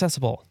to be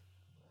accessible.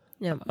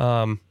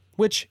 Yeah.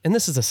 Which, and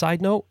this is a side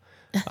note,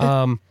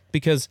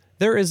 because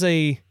there is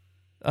a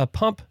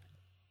pump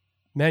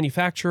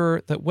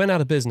manufacturer that went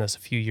out of business a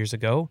few years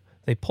ago.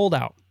 They pulled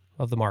out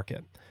of the market,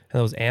 and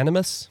that was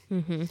Animas.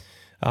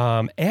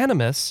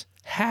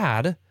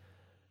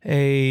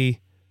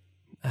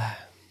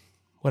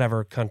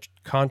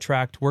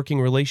 contract working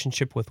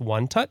relationship with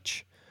One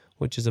Touch,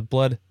 which is a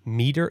blood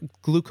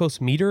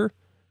glucose meter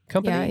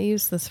company. Yeah, I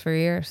used this for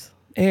years.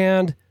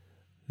 And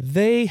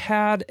they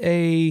had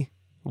a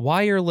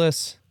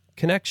wireless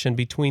connection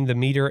between the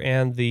meter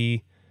and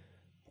the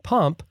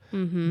pump,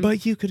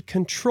 but you could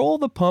control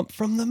the pump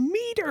from the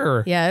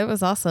meter. Yeah, it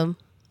was awesome.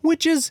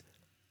 Which is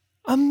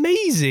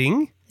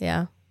amazing.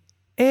 Yeah.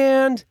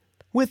 And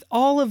with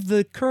all of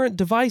the current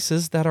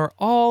devices that are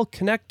all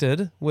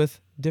connected with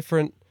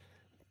different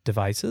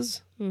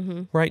devices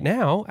right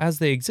now as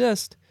they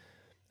exist,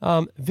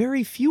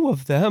 very few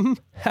of them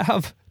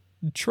have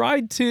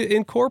tried to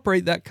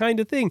incorporate that kind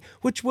of thing,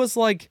 which was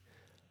like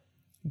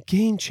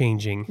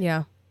game-changing.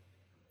 Yeah.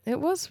 It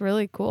was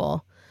really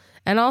cool.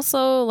 And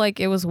also, like,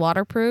 it was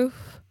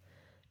waterproof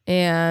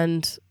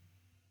and,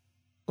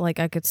 like,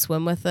 I could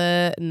swim with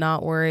it,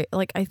 not worry.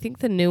 Like, I think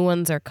the new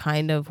ones are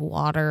kind of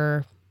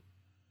water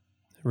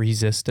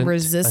resistant. I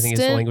think it's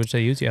the language they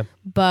use, yeah.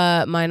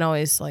 But mine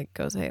always, like,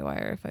 goes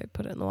haywire if I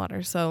put it in the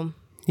water. So,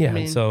 yeah, I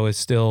mean, so it's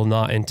still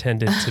not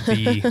intended to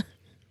be,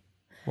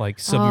 like,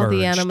 submerged. Oh,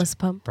 the Animus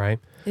pump. Right?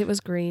 It was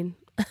green.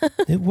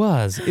 It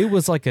was. It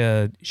was like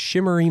a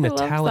shimmery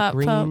metallic that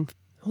green. pump.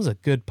 It was a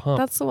good pump.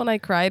 That's the one I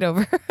cried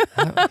over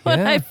when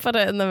yeah. I put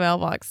it in the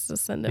mailbox to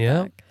send it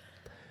back.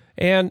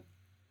 And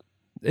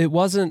it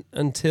wasn't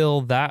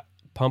until that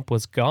pump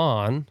was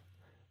gone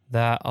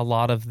that a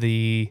lot of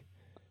the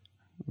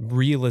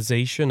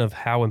realization of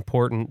how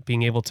important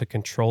being able to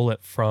control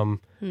it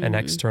from an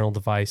external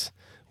device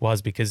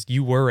was, because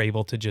you were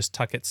able to just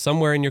tuck it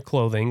somewhere in your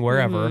clothing,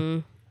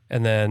 wherever,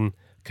 and then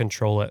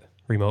control it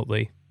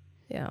remotely.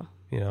 Yeah.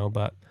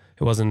 But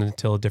it wasn't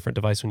until a different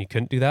device when you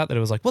couldn't do that it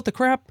was like, what the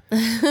crap?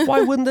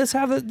 Why wouldn't this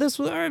have it? This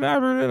was... It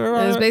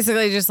was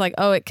basically just like,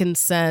 oh, it can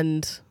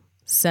send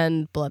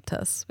blood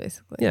tests,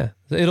 basically. Yeah.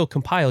 It'll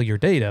compile your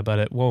data, but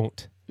it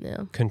won't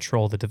Yeah.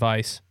 control the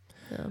device.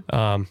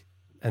 Yeah.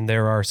 And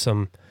there's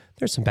some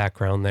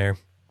background there.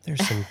 There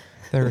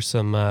are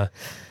some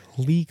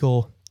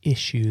legal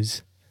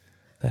issues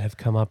that have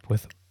come up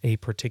with a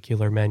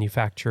particular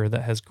manufacturer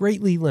that has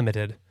greatly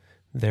limited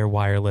their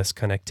wireless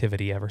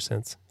connectivity ever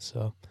since.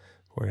 So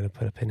we're going to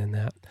put a pin in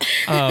that.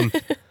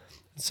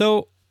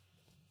 So,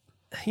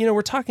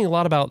 we're talking a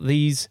lot about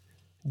these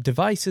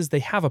devices. They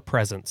have a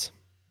presence,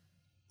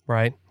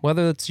 right?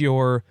 Whether it's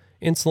your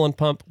insulin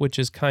pump, which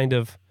is kind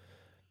of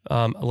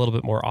a little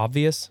bit more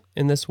obvious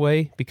in this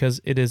way because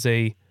it is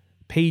a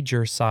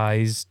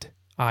pager-sized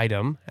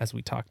item, as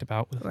we talked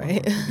about with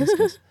Right.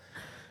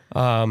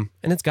 and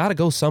it's got to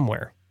go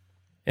somewhere,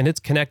 and it's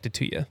connected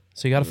to you,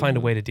 so you got to find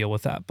a way to deal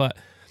with that. But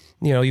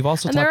you've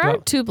also And talked there are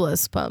about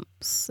tubeless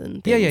pumps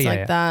and things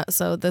like that,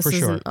 so this For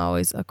isn't sure.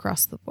 always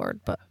across the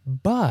board.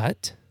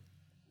 But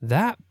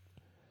that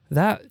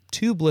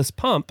tubeless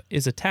pump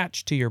is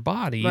attached to your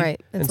body,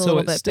 Right. It's and a so little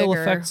it bit still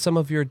bigger. affects some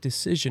of your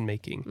decision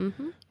making,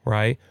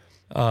 right?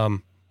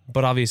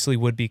 But obviously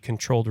would be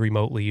controlled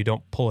remotely. You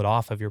don't pull it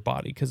off of your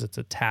body because it's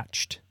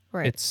attached.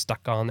 Right. It's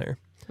stuck on there.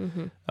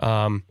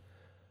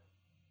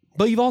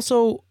 But you've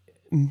also,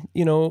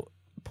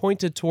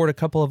 pointed toward a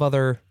couple of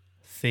other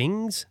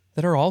things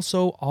that are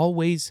also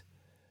always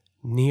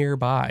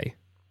nearby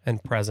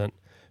and present,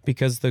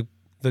 because the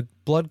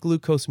blood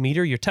glucose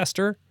meter, your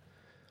tester,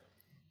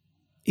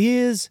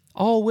 is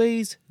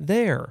always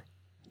there,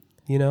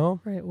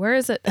 right, where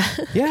is it?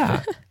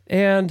 Yeah.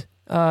 And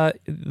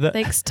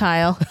Thanks,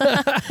 Tile.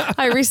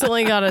 I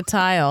recently got a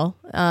Tile.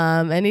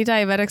 Any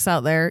diabetics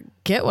out there,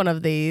 get one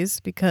of these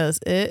because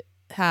it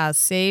has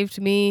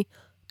saved me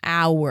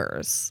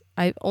hours.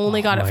 I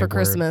only got it my for word.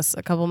 Christmas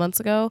a couple months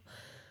ago.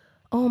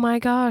 Oh my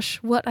gosh,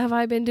 what have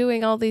I been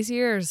doing all these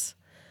years?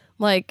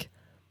 Like,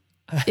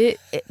 it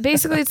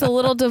basically, it's a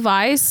little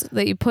device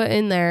that you put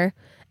in there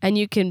and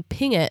you can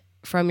ping it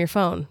from your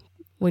phone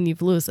when you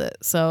lose it.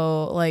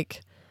 So,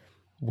 like,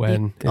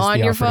 when is on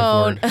the your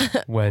operative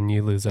word when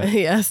you lose it.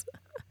 yes.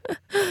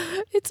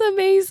 It's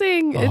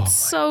amazing. Oh my- It's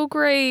so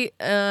great.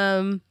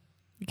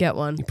 Get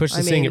one. You push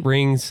the thing, it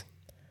rings.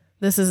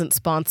 This isn't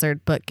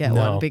sponsored, but get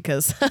No. one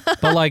because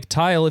But like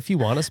Tile, if you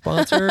want to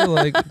sponsor,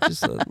 like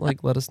just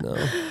let us know.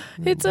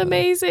 it's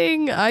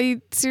amazing.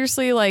 I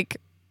seriously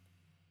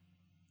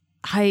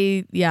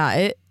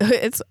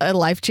it's a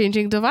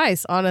life-changing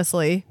device,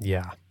 honestly.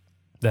 Yeah,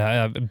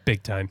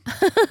 big time.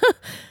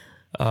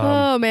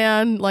 Oh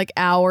man, like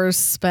hours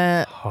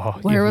spent. Oh,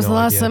 you Where have was no the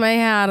last idea. time I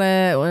had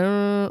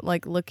it?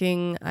 Like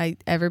looking,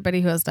 everybody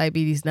who has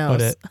diabetes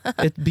knows.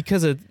 But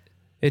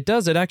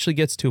it actually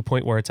gets to a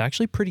point where it's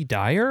actually pretty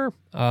dire.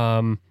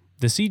 The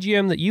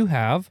CGM that you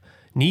have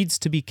needs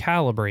to be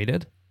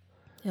calibrated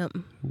Yep.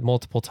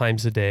 multiple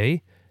times a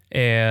day,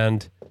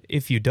 and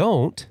if you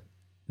don't,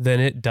 then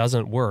it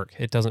doesn't work.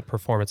 It doesn't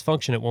perform its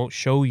function. It won't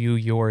show you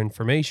your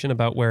information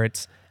about where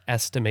it's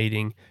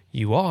estimating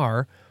you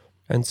are.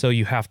 And so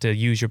you have to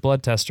use your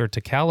blood tester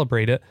to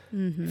calibrate it.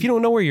 Mm-hmm. If you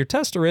don't know where your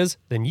tester is,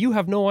 then you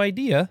have no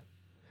idea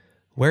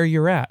where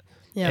you're at.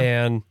 Yeah.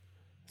 And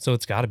so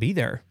it's got to be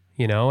there,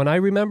 And I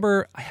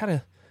remember I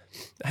had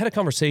a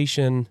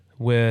conversation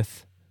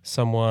with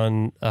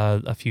someone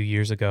a few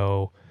years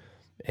ago,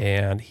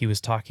 and he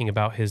was talking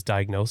about his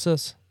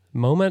diagnosis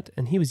moment,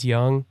 and he was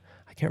young.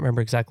 I can't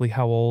remember exactly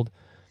how old,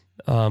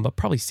 but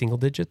probably single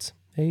digits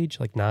age,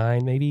 like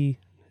 9, maybe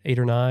 8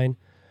 or 9.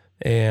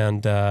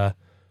 And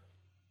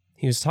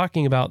he was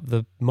talking about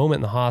the moment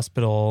in the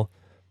hospital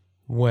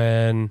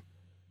when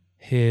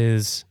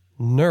his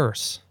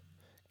nurse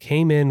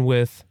came in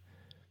with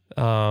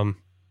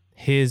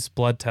his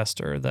blood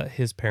tester that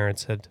his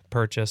parents had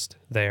purchased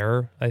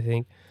there, I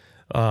think,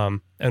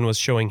 and was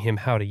showing him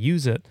how to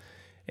use it.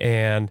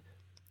 And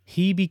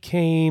he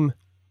became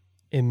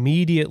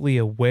immediately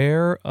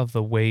aware of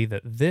the way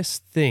that this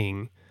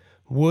thing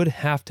would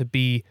have to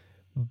be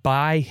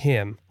by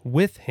him,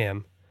 with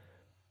him,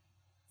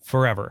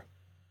 forever.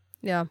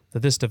 Yeah. That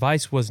this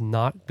device was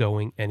not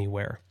going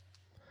anywhere,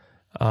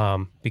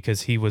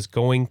 because he was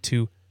going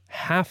to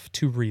have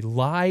to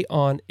rely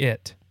on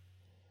it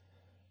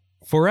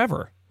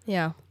forever.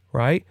 Yeah.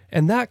 Right?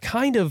 And that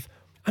kind of,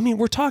 I mean,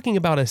 we're talking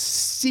about a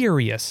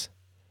serious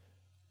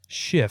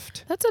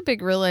shift. That's a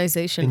big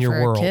realization in your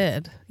for world. a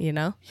kid, you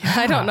know? Yeah.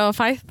 I don't know if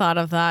I thought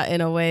of that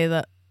in a way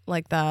that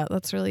like that.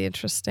 That's really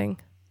interesting.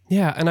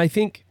 Yeah. And I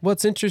think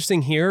what's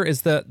interesting here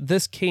is that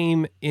this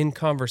came in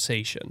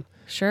conversation,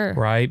 Sure.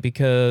 right?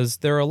 Because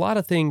there are a lot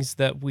of things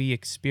that we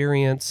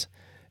experience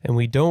and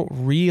we don't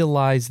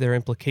realize their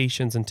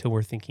implications until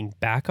we're thinking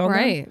back on them.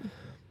 Right.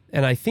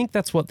 And I think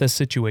that's what this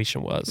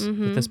situation was.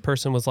 Mm-hmm. That this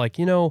person was like,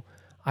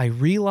 I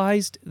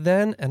realized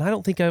then, and I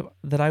don't think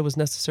that I was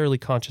necessarily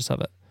conscious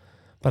of it,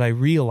 but I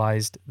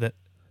realized that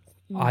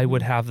I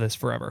would have this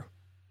forever.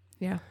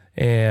 Yeah.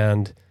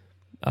 And,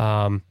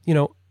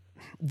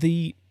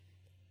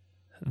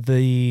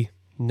 the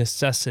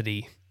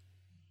necessity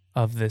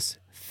of this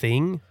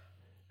thing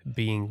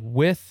being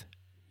with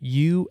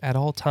you at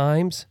all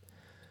times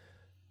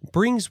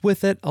brings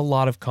with it a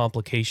lot of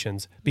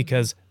complications,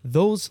 because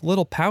those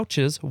little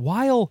pouches,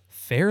 while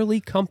fairly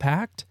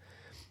compact,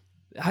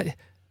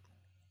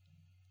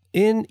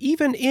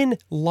 even in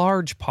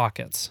large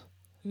pockets,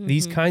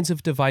 these kinds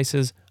of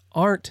devices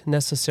aren't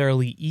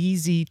necessarily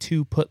easy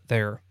to put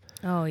there.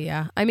 Oh,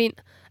 yeah. I mean,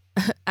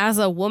 as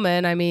a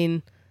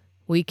woman,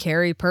 we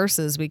carry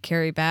purses, we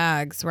carry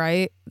bags,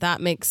 right?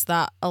 That makes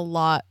that a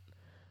lot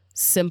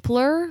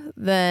simpler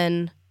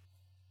than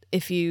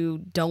if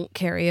you don't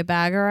carry a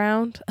bag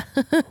around.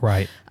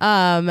 Right.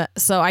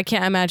 So I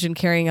can't imagine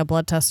carrying a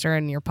blood tester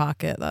in your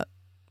pocket.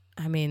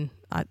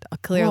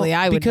 Clearly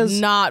I would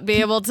not be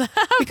able to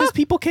have. Because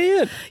people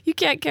can't. You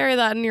can't carry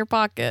that in your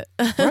pocket.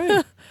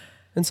 Right.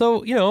 And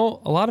so,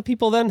 a lot of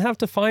people then have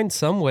to find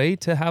some way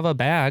to have a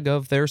bag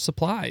of their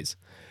supplies.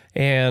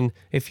 And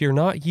if you're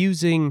not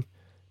using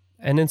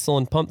an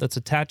insulin pump that's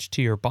attached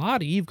to your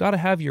body, you've got to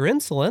have your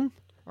insulin.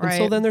 And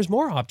so Right. then there's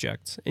more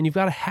objects, and you've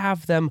got to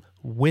have them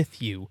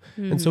with you.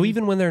 And so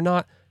even when they're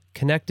not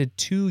connected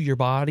to your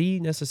body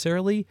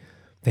necessarily,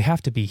 they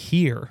have to be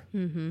here.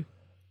 Mm-hmm.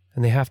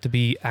 And they have to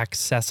be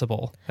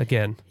accessible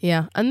again.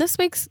 Yeah. And this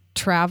makes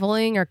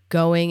traveling or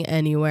going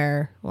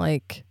anywhere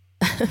like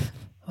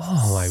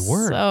Oh, my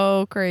word.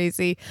 so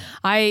crazy.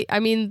 I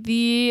mean,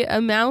 the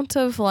amount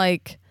of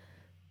like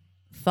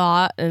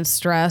thought and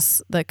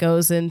stress that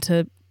goes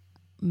into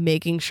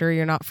making sure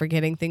you're not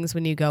forgetting things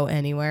when you go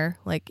anywhere,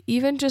 like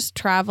even just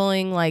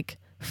traveling like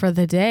for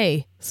the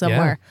day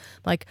somewhere.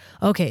 Like,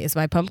 okay, is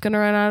my pump going to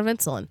run out of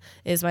insulin?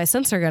 Is my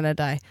sensor going to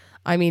die?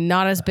 I mean,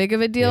 not as big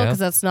of a deal because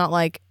that's not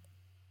like,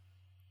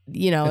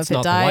 It's if it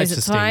not the dies,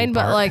 it's life-sustaining fine.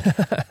 But part.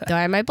 like, do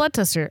I have my blood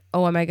tester?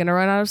 Oh, am I going to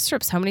run out of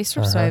strips? How many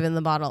strips do I have in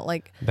the bottle?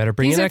 Like, Better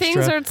bring these an are extra.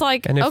 things where it's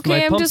like, And if okay,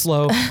 my I'm pump's just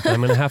low,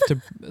 I'm gonna have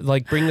to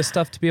like bring the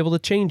stuff to be able to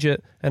change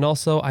it. And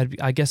also,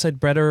 I guess I'd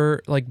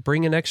better like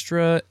bring an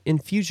extra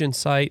infusion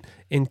site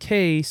in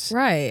case.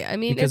 right. I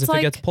mean, Because it's if like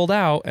it gets pulled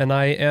out and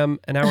I am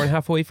an hour and a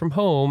half away from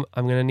home,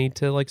 I'm gonna need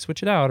to like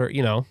switch it out, or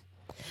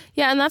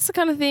yeah, and that's the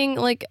kind of thing.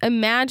 Like,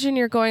 imagine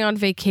you're going on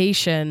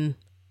vacation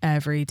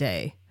every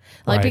day.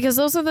 Like, Right. because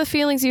those are the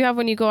feelings you have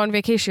when you go on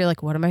vacation. You're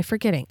like, what am I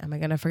forgetting? Am I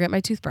going to forget my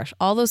toothbrush?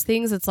 All those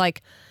things. It's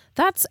like,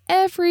 that's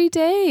every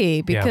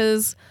day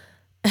because,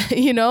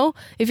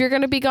 if you're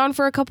going to be gone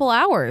for a couple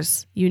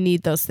hours, you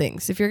need those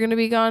things. If you're going to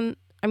be gone,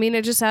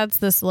 it just adds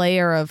this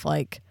layer of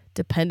like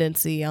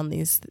dependency on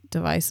these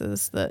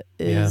devices that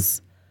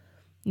is,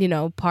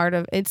 part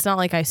of, it's not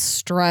like I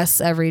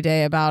stress every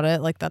day about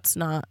it. Like, that's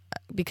not,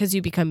 because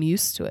you become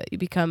used to it. You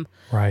become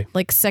right.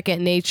 like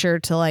second nature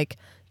to like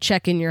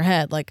check in your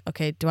head, like,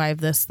 okay, do I have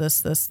this?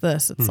 It's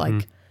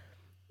like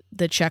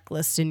the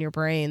checklist in your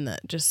brain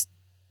that just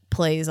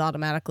plays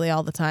automatically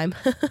all the time.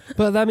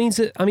 But that means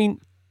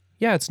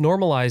it's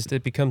normalized.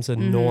 It becomes a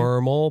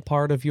normal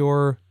part of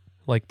your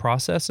like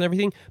process and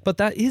everything. But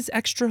that is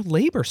extra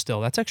labor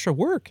still. That's extra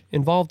work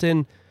involved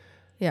in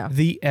Yeah.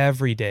 the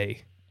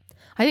everyday.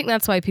 I think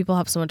that's why people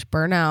have so much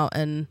burnout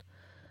and,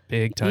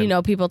 Big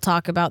time. people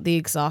talk about the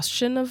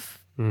exhaustion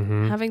of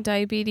having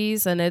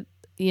diabetes and it,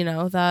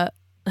 that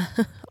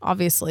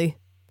obviously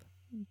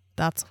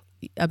that's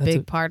a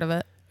big part of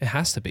it. It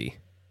has to be,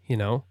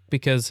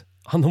 because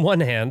on the one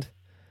hand,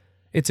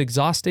 it's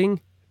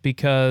exhausting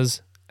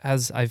because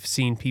as I've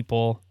seen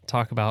people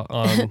talk about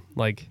on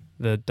like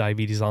the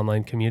diabetes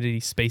online community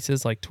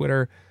spaces like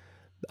Twitter.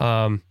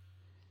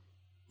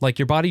 Like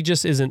your body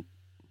just isn't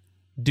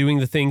doing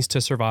the things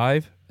to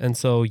survive. And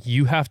so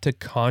you have to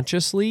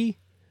consciously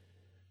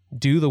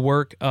do the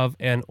work of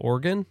an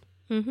organ,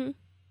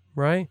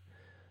 right?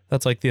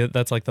 That's like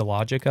the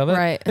logic of it.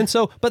 Right. And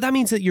so, but that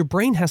means that your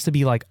brain has to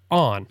be like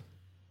on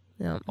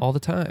all the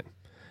time.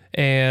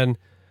 And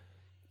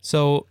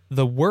so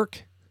the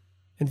work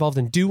involved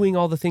in doing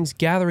all the things,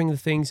 gathering the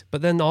things,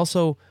 but then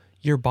also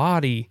your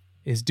body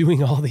is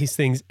doing all these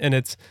things and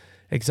it's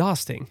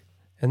exhausting.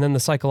 And then the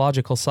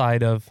psychological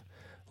side of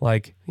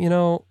like, you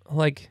know,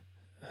 like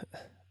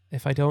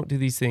if I don't do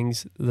these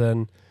things,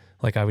 then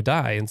like I would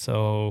die. And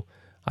so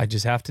I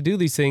just have to do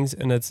these things.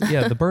 And it's,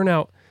 yeah, the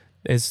burnout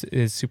is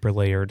super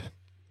layered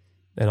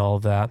and all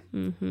of that.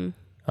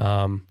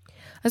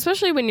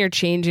 Especially when you're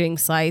changing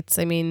sites.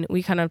 I mean,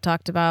 we kind of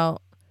talked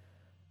about,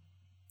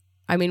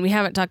 I mean, we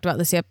haven't talked about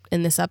this yet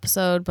in this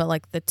episode, but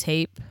like the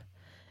tape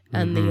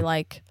and the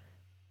like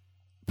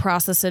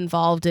process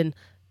involved in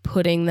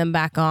putting them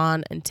back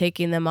on and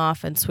taking them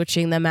off and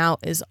switching them out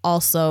is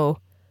also,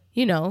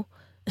 you know,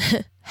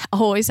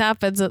 always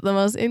happens at the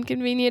most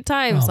inconvenient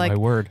times. Oh, like my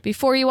word.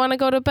 before you want to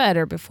go to bed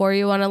or before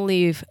you want to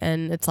leave.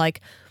 And it's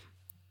like,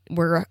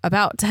 we're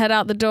about to head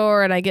out the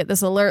door and I get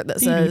this alert that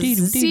says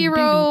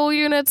 0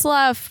 units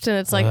left. And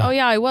it's like, oh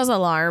yeah, I was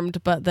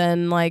alarmed, but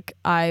then like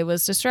I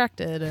was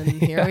distracted and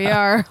here we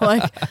are.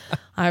 Like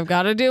I've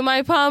got to do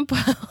my pump,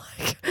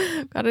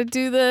 like got to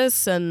do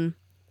this. And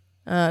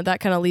that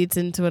kind of leads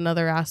into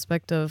another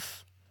aspect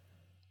of,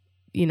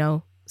 you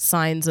know,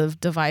 signs of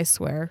device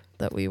wear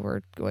that we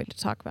were going to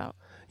talk about.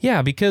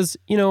 Yeah, because,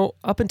 you know,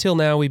 up until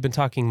now, we've been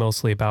talking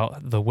mostly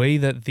about the way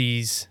that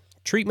these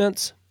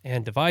treatments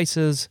and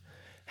devices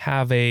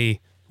have a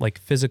like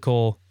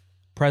physical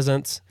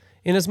presence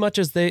in as much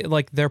as they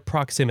like their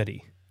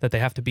proximity, that they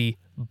have to be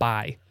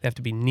by, they have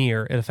to be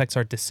near. It affects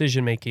our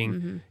decision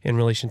making in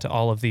relation to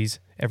all of these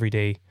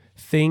everyday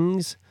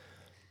things.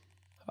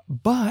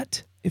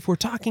 But if we're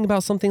talking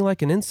about something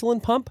like an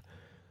insulin pump,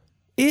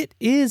 it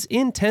is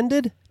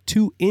intended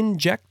to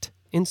inject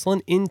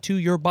insulin into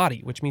your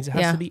body, which means it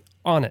has to be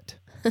on it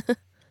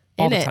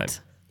all the time.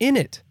 In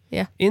it.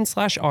 Yeah.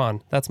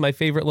 In/on. That's my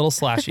favorite little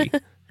slashy.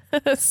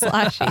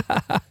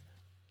 Slashy.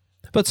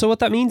 But so what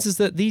that means is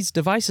that these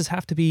devices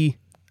have to be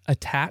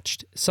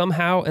attached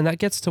somehow, and that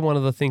gets to one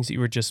of the things that you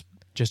were just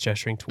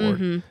gesturing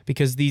toward,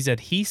 because these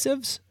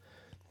adhesives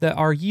that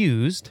are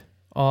used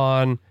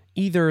on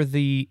either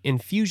the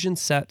infusion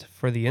set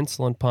for the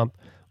insulin pump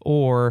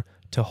or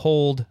to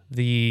hold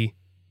the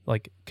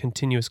like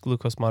continuous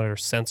glucose monitor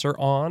sensor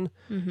on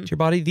to your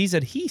body, these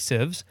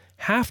adhesives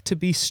have to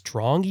be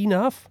strong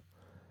enough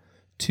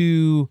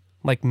to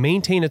like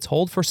maintain its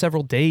hold for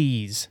several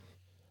days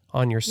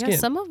on your skin. Yeah,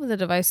 some of the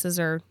devices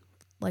are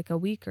like a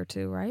week or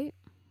two, right?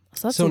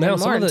 So that's so even now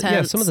more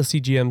intense. some of the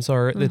CGMs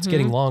are it's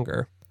getting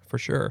longer for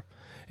sure.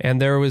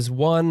 And there was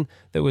one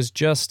that was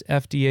just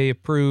FDA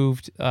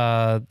approved.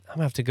 I'm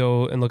gonna have to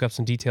go and look up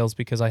some details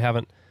because I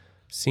haven't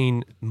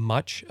seen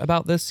much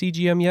about this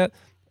CGM yet.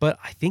 But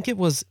I think it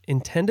was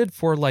intended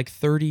for like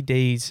 30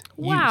 days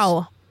use.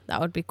 Wow, that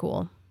would be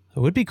cool. It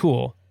would be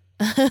cool.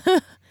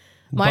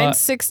 Mine's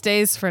 6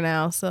 days for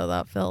now, so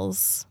that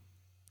feels,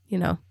 you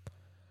know,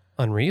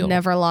 unreal.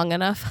 never long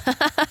enough.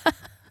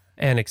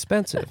 And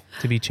expensive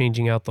to be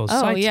changing out those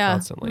sites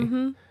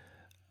constantly.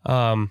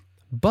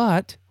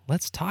 But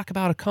let's talk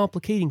about a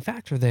complicating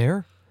factor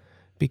there,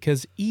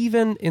 because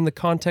even in the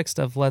context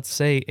of, let's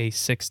say, a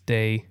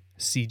 6-day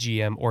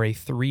CGM or a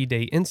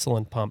 3-day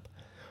insulin pump,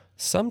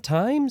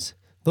 sometimes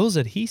those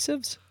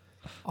adhesives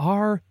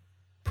are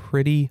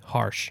pretty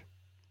harsh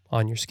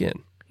on your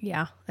skin.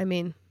 Yeah, I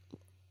mean,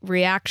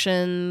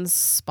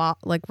 reactions,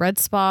 like red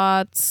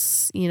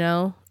spots, you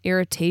know,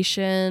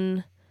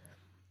 irritation.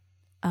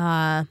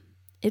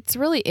 It's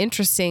really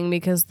interesting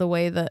because the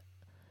way that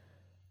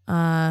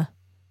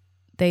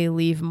they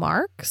leave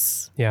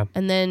marks. Yeah.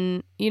 And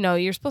then, you know,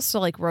 you're supposed to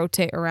like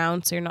rotate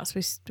around, so you're not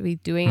supposed to be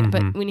doing it.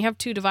 But when you have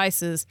two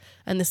devices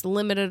and this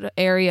limited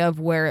area of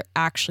where it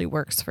actually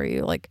works for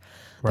you, like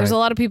there's a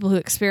lot of people who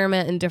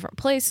experiment in different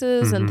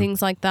places and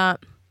things like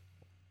that.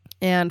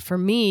 And for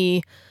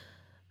me,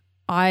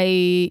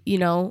 you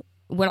know,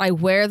 when I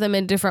wear them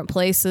in different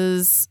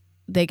places,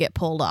 they get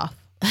pulled off.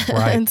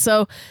 Right. And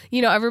so,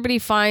 you know, everybody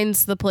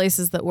finds the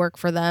places that work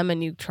for them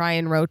and you try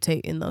and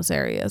rotate in those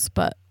areas.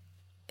 But,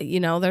 you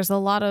know, there's a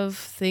lot of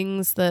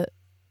things that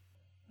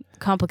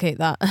complicate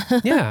that.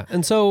 Yeah.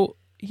 And so,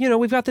 you know,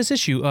 we've got this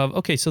issue of,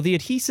 okay, so the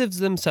adhesives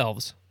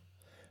themselves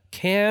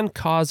can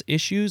cause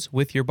issues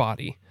with your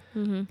body.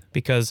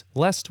 Because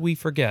lest we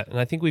forget, and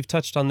I think we've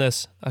touched on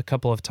this a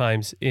couple of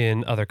times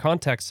in other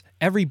contexts,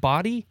 every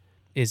body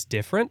is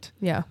different.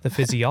 Yeah. The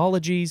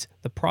physiologies,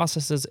 the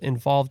processes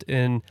involved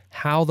in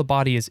how the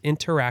body is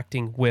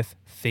interacting with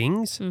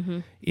things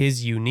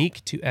is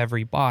unique to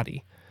every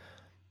body.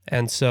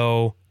 And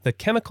so the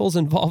chemicals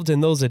involved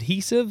in those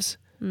adhesives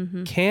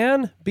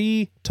can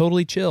be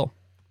totally chill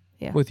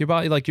with your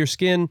body. Like your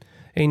skin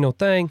ain't no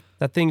thing.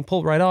 That thing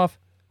pulled right off.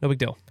 No big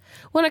deal.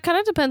 Well, it kind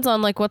of depends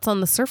on like what's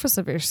on the surface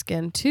of your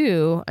skin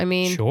too. I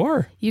mean,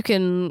 Sure. you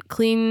can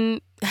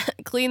clean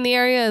the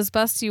area as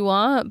best you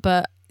want,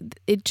 but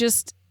it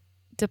just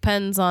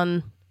depends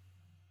on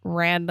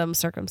random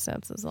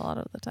circumstances a lot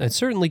of the time. It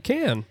certainly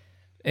can.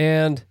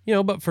 And,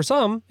 but for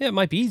some, it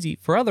might be easy.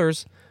 For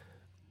others,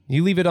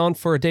 you leave it on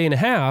for a day and a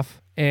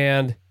half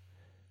and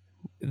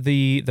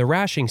the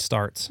rashing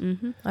starts.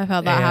 Mm-hmm. I've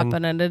had that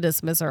happen and it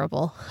is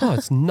miserable. Oh,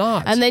 it's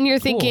not. And then you're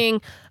cool.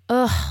 thinking,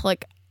 ugh,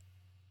 like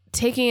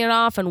taking it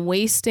off and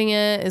wasting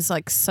it is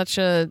like such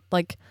a,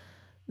 like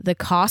the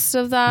cost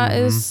of that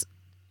is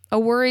a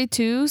worry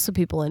too. So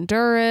people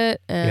endure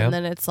it and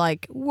then it's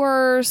like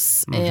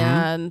worse.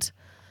 And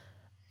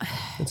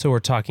so we're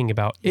talking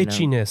about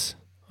itchiness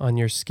on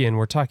your skin.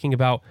 We're talking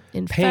about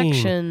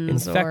pain,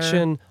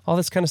 infection, all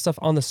this kind of stuff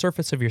on the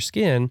surface of your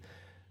skin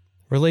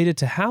related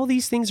to how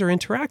these things are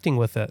interacting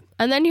with it.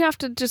 And then you have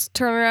to just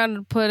turn around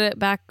and put it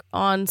back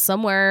on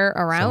somewhere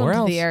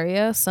around the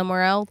area,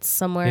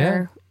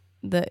 somewhere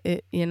that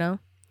it,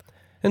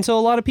 And so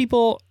a lot of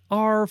people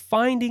are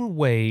finding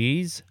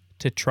ways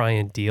to try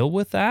and deal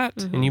with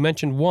that. And you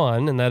mentioned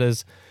one, and that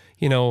is,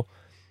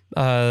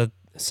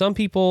 some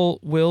people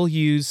will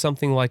use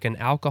something like an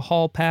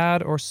alcohol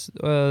pad or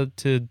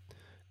to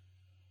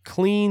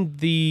clean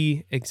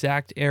the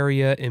exact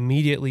area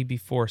immediately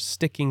before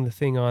sticking the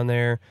thing on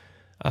there.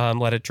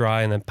 Let it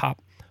dry and then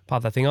pop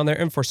that thing on there.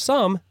 And for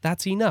some,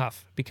 that's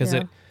enough because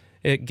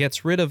it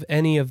gets rid of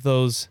any of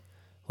those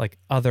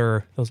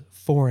those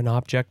foreign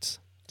objects,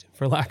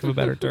 for lack of a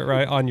better term,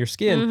 right, on your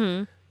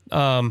skin.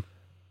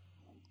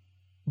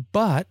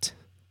 But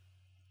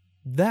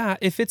that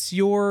if it's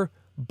your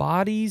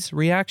body's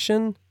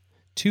reaction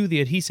to the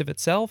adhesive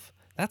itself,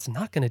 that's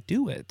not going to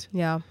do it.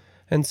 Yeah.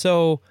 And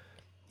so,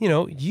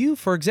 you,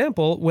 for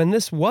example, when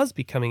this was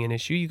becoming an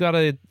issue, you got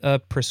a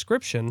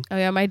prescription. Oh,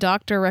 yeah. My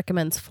doctor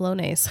recommends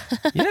Flonase.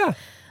 Yeah.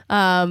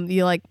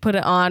 You put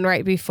it on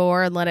right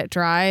before and let it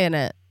dry.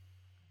 And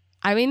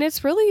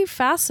it's really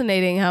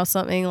fascinating how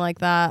something like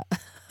that,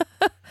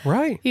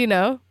 right.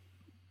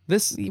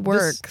 This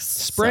works. This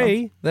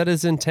spray that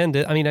is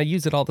intended, I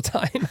use it all the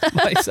time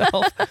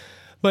myself,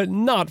 but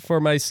not for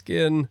my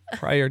skin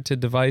prior to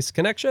device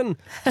connection.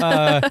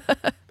 But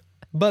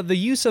the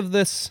use of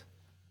this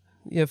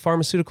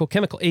pharmaceutical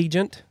chemical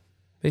agent,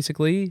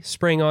 basically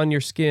spraying on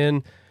your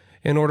skin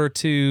in order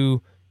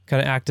to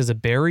kind of act as a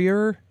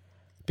barrier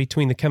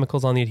between the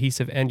chemicals on the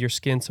adhesive and your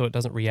skin so it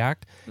doesn't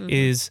react,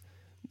 is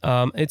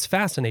it's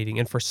fascinating.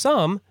 And for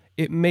some,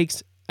 it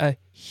makes a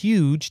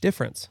huge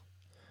difference.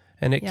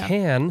 And it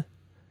can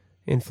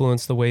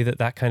influence the way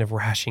that kind of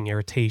rashing,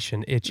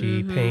 irritation,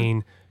 itchy,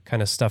 pain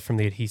kind of stuff from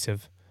the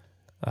adhesive.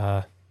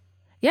 A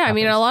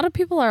lot of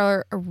people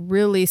are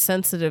really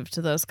sensitive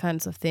to those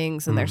kinds of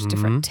things. And there's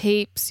different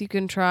tapes you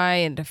can try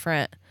and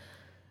different.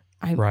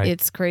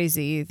 It's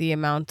crazy the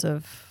amount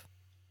of,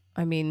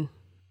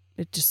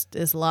 it just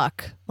is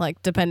luck,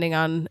 depending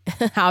on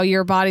how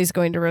your body's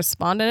going to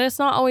respond. And it's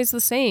not always the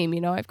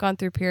same. I've gone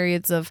through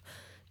periods of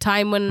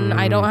time when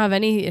I don't have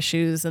any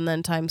issues and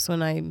then times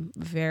when I'm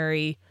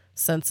very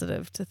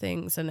sensitive to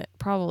things. And it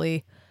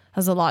probably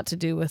has a lot to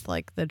do with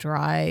the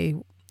dry,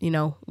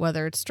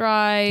 whether it's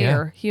dry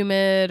or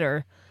humid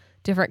or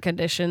different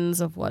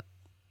conditions of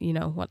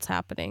what's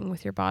happening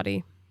with your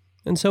body.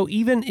 And so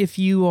even if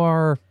you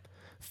are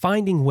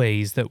finding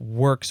ways that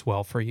works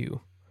well for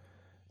you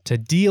to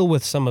deal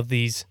with some of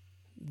these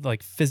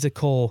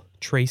physical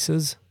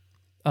traces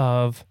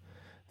of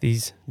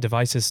these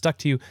devices stuck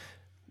to you,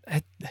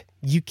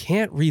 you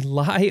can't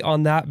rely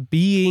on that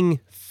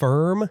being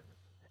firm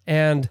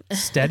and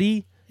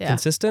steady,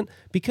 consistent,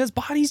 because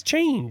bodies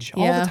change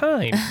all the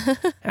time,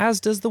 as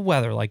does the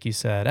weather, like you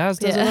said, as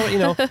does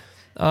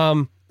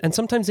and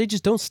sometimes they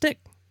just don't stick.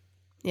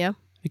 Yeah.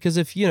 Because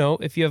if you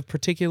have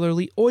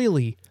particularly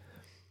oily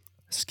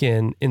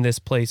skin in this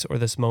place or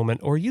this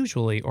moment or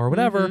usually or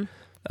whatever,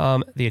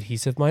 the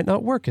adhesive might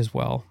not work as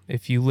well.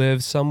 If you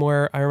live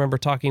somewhere, I remember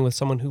talking with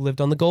someone who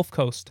lived on the Gulf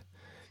Coast,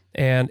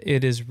 and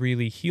it is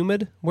really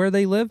humid where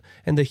they live,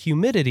 and the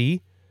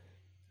humidity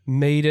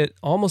made it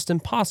almost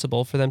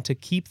impossible for them to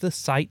keep the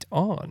sight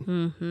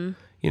on.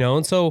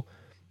 And so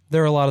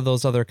there are a lot of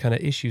those other kind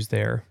of issues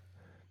there.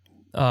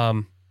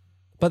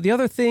 But the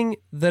other thing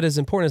that is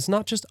important is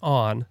not just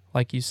on,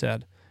 like you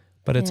said,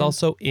 but it's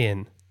also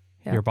in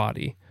your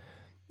body.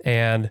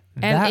 And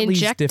that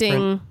injecting,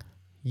 leaves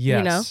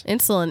different...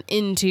 insulin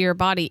into your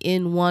body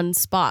in one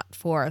spot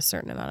for a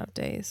certain amount of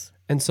days.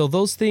 And so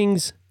those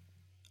things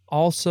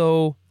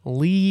also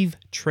leave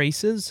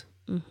traces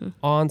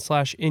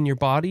on/in your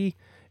body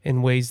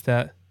in ways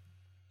that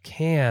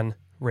can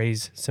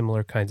raise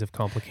similar kinds of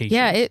complications.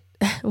 Yeah,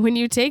 when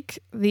you take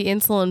the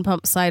insulin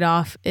pump side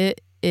off, it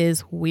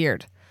is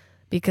weird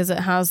because it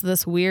has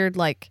this weird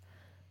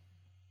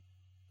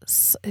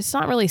it's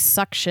not really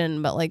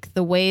suction, but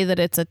the way that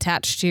it's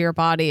attached to your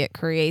body, it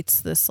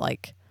creates this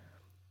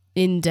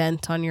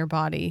indent on your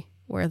body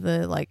where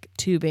the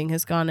tubing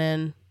has gone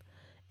in.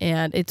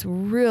 And it's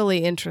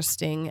really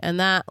interesting. And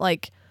that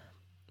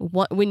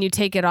when you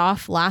take it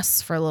off,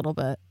 lasts for a little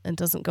bit and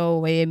doesn't go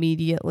away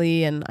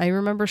immediately. And I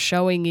remember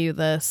showing you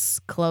this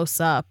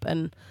close up,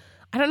 and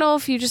I don't know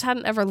if you just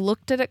hadn't ever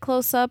looked at it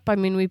close up. I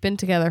mean, we've been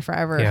together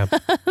forever. Yeah.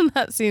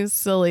 That seems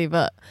silly,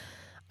 but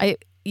I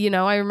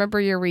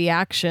remember your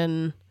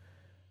reaction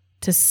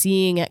to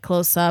seeing it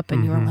close up,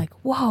 and you were like,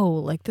 whoa,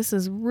 like this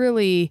is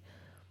really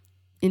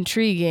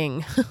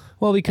intriguing.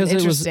 Well, because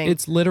interesting.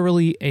 it's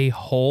literally a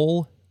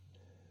hole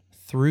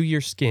through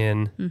your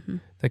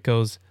skin that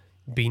goes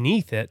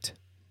beneath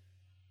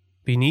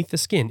the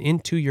skin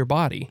into your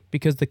body,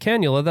 because the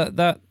cannula,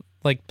 that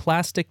like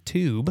plastic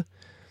tube,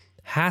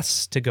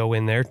 has to go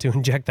in there to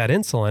inject that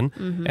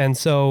insulin. And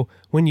so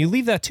when you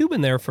leave that tube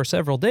in there for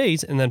several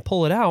days and then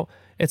pull it out,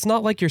 it's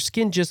not like your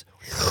skin just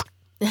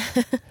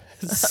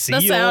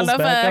seals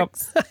back up.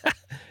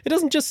 It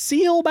doesn't just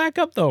seal back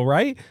up though,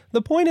 right?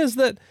 The point is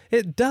that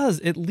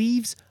it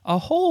leaves a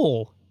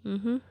hole.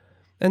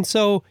 And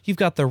so you've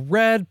got the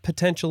red,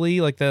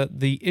 potentially like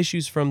the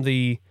issues from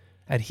the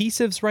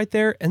adhesives right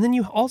there. And then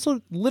you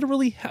also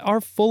literally are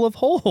full of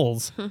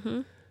holes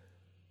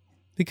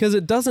because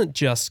it doesn't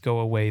just go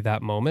away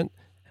that moment.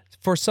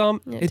 For some,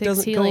 it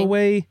doesn't go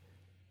away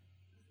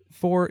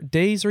for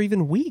days or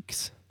even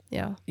weeks.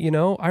 Yeah.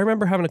 I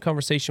remember having a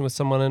conversation with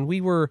someone, and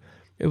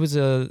it was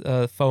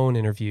a phone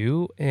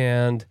interview,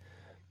 and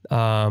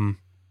I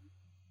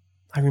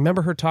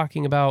remember her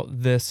talking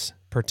about this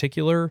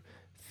particular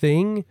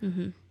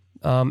thing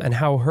and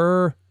how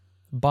her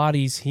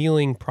body's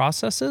healing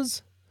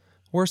processes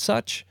were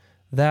such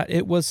that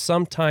it was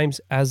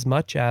sometimes as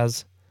much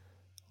as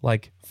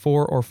like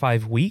 4 or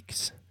 5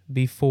 weeks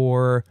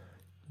before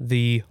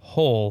the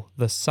hole,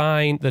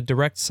 the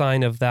direct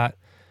sign of that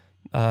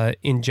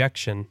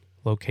injection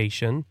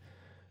location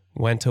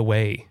went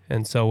away.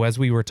 And so as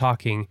we were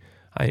talking,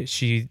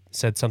 she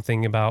said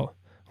something about,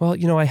 well,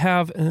 I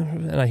have,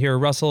 and I hear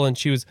Russell, and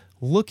she was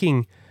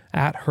looking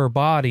at her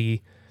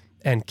body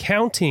and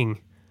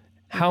counting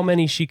how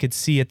many she could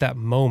see at that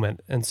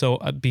moment. And so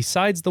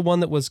besides the one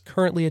that was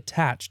currently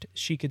attached,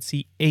 she could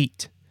see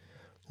 8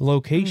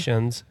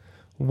 locations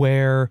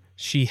where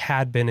she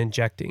had been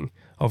injecting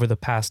over the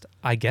past,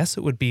 I guess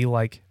it would be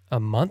like a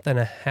month and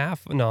a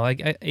half. No, like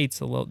 8's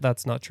a little,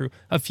 that's not true.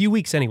 A few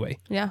weeks anyway.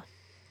 Yeah.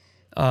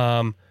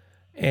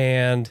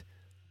 And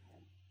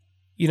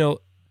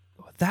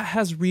that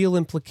has real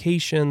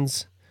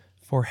implications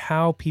for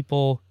how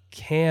people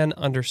can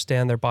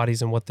understand their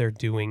bodies and what they're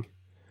doing.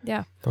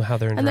 Yeah. Or how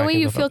they're interacting and the way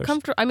you with feel others.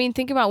 comfortable. I mean,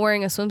 think about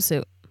wearing a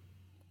swimsuit.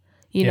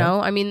 You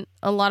know, I mean,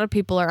 a lot of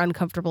people are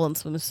uncomfortable in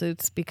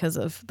swimsuits because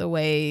of the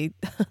way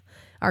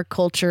our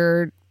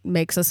culture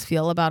makes us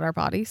feel about our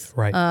bodies.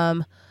 Right.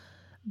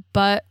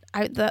 But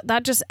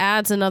that just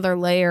adds another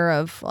layer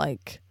of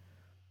like,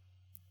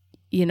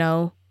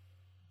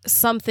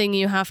 something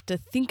you have to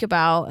think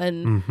about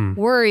and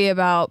worry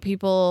about.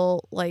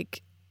 People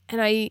like,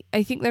 and I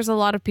think there's a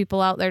lot of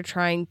people out there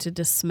trying to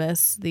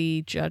dismiss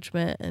the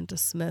judgment and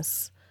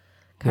dismiss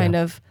kind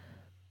of,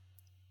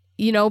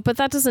 but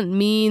that doesn't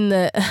mean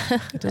that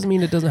it doesn't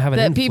mean it doesn't have an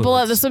that influence. people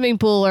at the swimming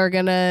pool are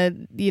gonna,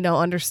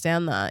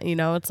 understand that.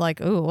 It's like,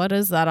 oh, what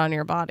is that on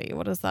your body?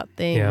 What is that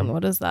thing? Yeah.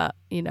 What is that?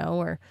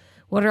 Or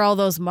what are all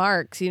those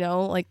marks?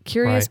 Like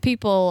curious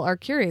people are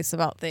curious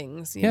about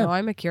things. You know,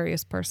 I'm a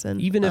curious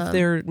person. Even if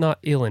they're not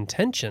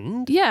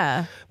ill-intentioned.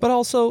 Yeah. But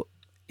also,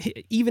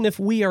 even if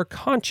we are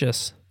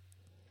conscious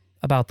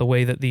about the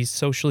way that these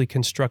socially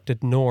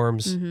constructed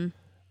norms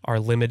are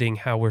limiting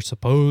how we're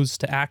supposed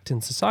to act in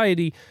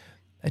society,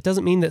 it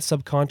doesn't mean that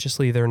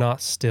subconsciously they're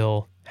not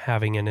still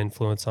having an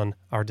influence on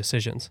our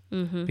decisions,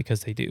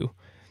 because they do.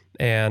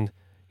 And,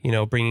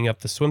 bringing up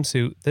the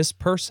swimsuit, this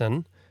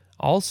person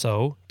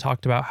also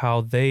talked about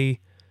how they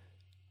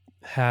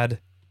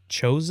had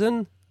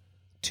chosen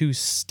to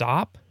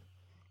stop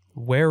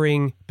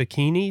wearing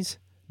bikinis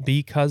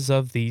because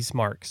of these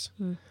marks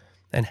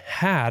and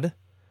had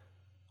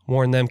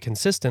worn them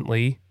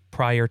consistently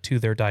prior to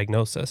their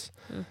diagnosis.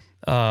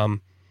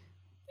 And,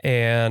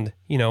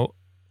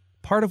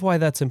 part of why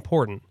that's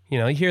important,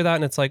 you hear that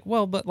and it's like,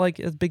 well, but like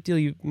it's a big deal,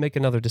 you make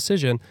another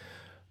decision.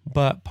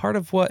 But part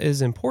of what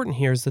is important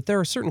here is that there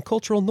are certain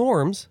cultural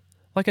norms.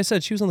 Like I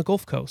said, she was on the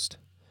Gulf Coast.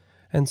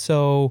 And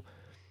so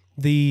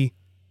the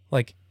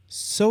like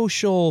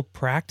social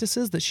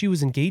practices that she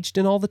was engaged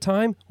in all the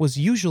time was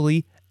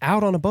usually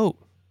out on a boat,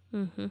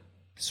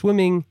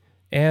 swimming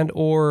and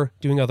or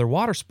doing other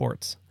water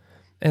sports.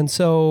 And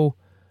so,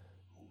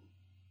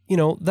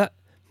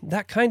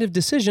 that kind of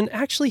decision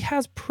actually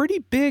has pretty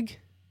big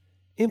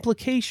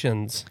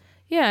implications.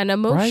 Yeah, and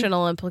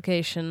emotional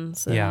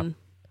implications. And Yeah.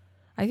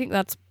 I think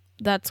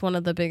that's one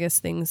of the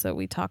biggest things that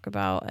we talk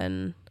about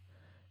and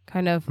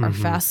kind of are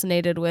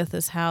fascinated with,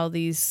 is how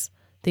these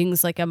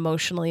things like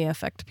emotionally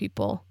affect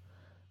people.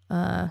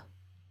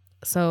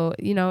 So,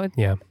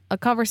 a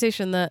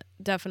conversation that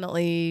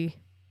definitely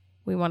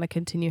we want to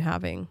continue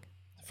having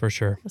For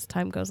sure. as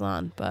time goes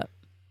on. But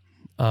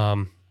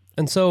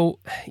and so,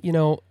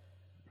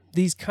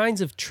 these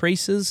kinds of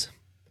traces,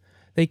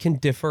 they can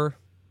differ.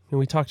 And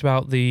we talked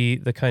about the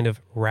kind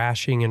of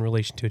rashing in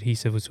relation to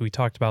adhesives. We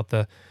talked about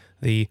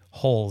the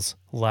holes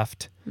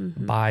left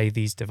by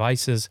these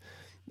devices.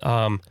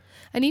 And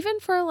even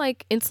for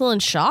like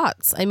insulin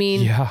shots, I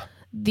mean,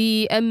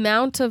 the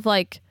amount of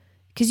like,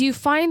 because you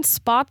find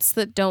spots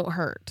that don't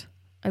hurt.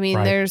 I mean,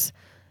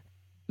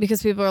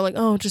 because people are like,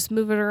 oh, just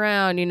move it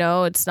around. You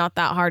know, it's not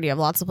that hard. You have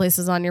lots of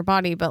places on your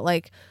body. But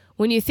like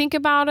when you think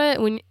about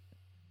it,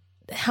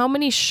 how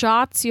many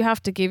shots you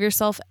have to give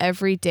yourself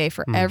every day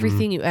for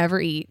everything you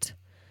ever eat.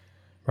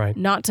 Right.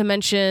 Not to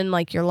mention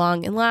like your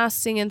long and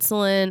lasting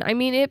insulin. I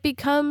mean, it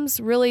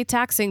becomes really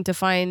taxing to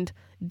find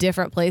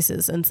different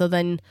places. And so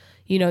then,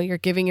 you know, you're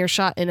giving your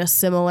shot in a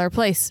similar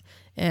place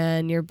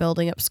and you're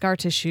building up scar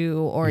tissue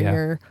or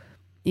you're,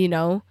 you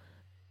know,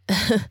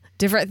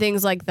 different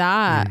things like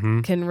that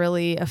can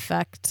really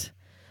affect.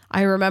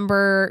 I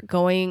remember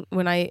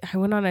when I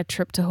went on a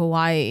trip to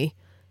Hawaii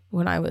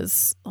when I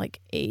was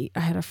like 8. I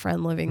had a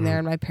friend living there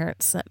and my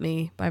parents sent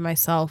me by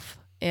myself.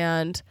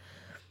 And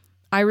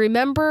I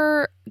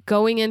remember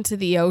going into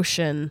the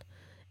ocean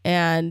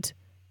and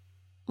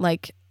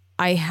like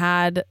I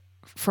had,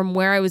 from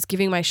where I was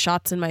giving my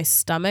shots in my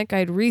stomach,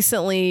 I'd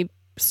recently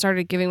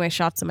started giving my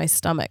shots in my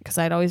stomach because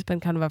I'd always been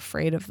kind of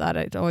afraid of that.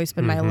 I'd always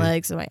been my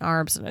legs and my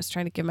arms, and I was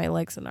trying to give my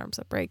legs and arms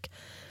a break.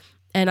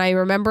 And I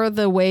remember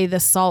the way the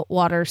salt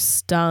water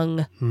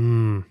stung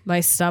my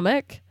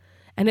stomach.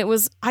 And it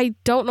was, I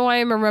don't know why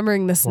I'm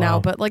remembering this now,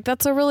 but like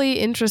that's a really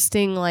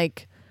interesting,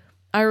 like,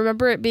 I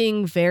remember it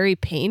being very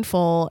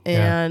painful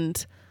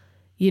and,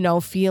 you know,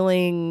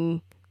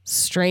 feeling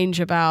strange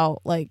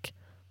about like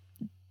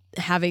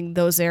having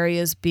those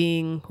areas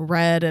being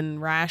red and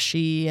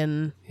rashy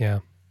and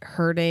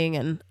hurting.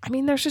 And I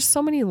mean, there's just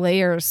so many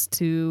layers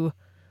to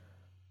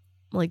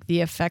like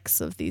the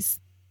effects of these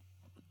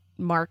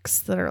marks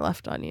that are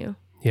left on you.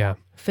 Yeah.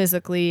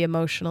 Physically,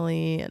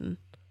 emotionally, and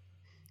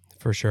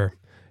for sure.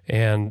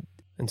 And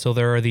so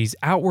there are these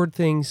outward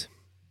things.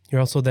 You're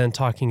also then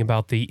talking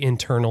about the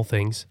internal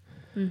things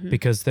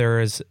because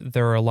there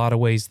are a lot of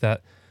ways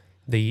that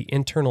the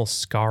internal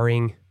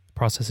scarring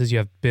processes, you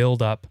have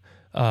buildup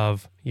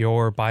of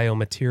your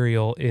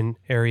biomaterial in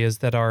areas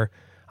that are,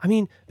 I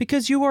mean,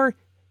 because you are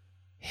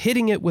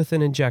hitting it with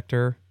an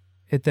injector,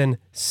 it then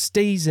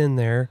stays in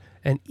there.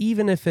 And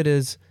even if it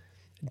is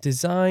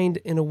designed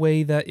in a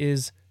way that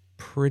is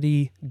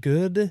pretty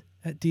good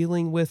at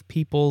dealing with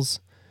people's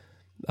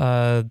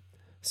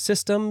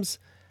systems,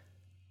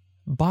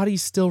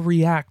 bodies still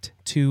react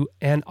to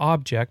an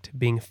object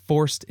being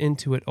forced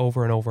into it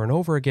over and over and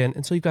over again.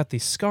 And so you've got the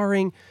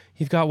scarring,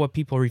 you've got what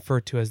people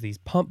refer to as these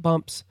pump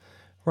bumps,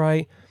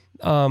 right?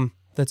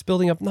 That's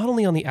building up not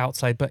only on the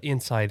outside, but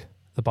inside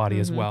the body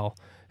as well.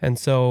 And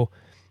so,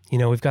 you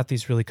know, we've got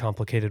these really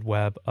complicated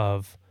web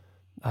of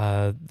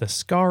the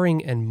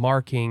scarring and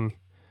marking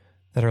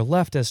that are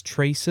left as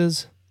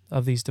traces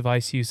of these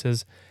device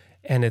uses,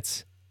 and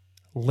it's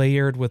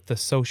layered with the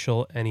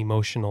social and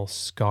emotional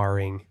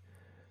scarring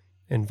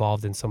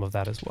involved in some of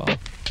that as well.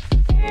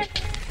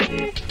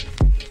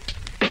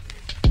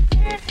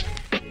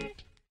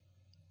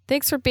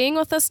 Thanks for being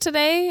with us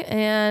today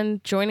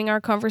and joining our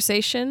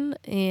conversation,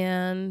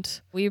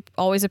 and we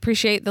always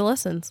appreciate the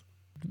listens.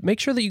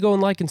 Make sure that you go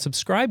and like and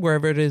subscribe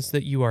wherever it is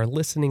that you are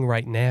listening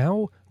right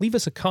now. Leave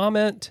us a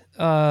comment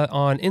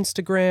on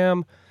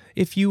Instagram.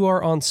 If you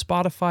are on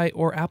Spotify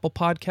or Apple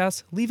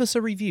Podcasts, leave us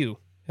a review.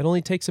 It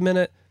only takes a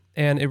minute,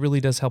 and it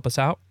really does help us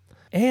out.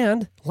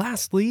 And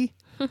lastly,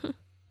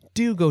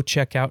 do go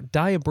check out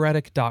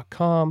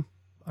diabetic.com,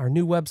 our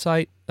new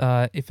website.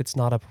 If it's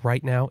not up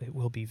right now, it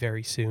will be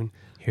very soon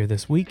here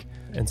this week.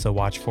 And so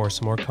watch for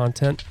some more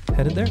content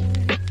headed there.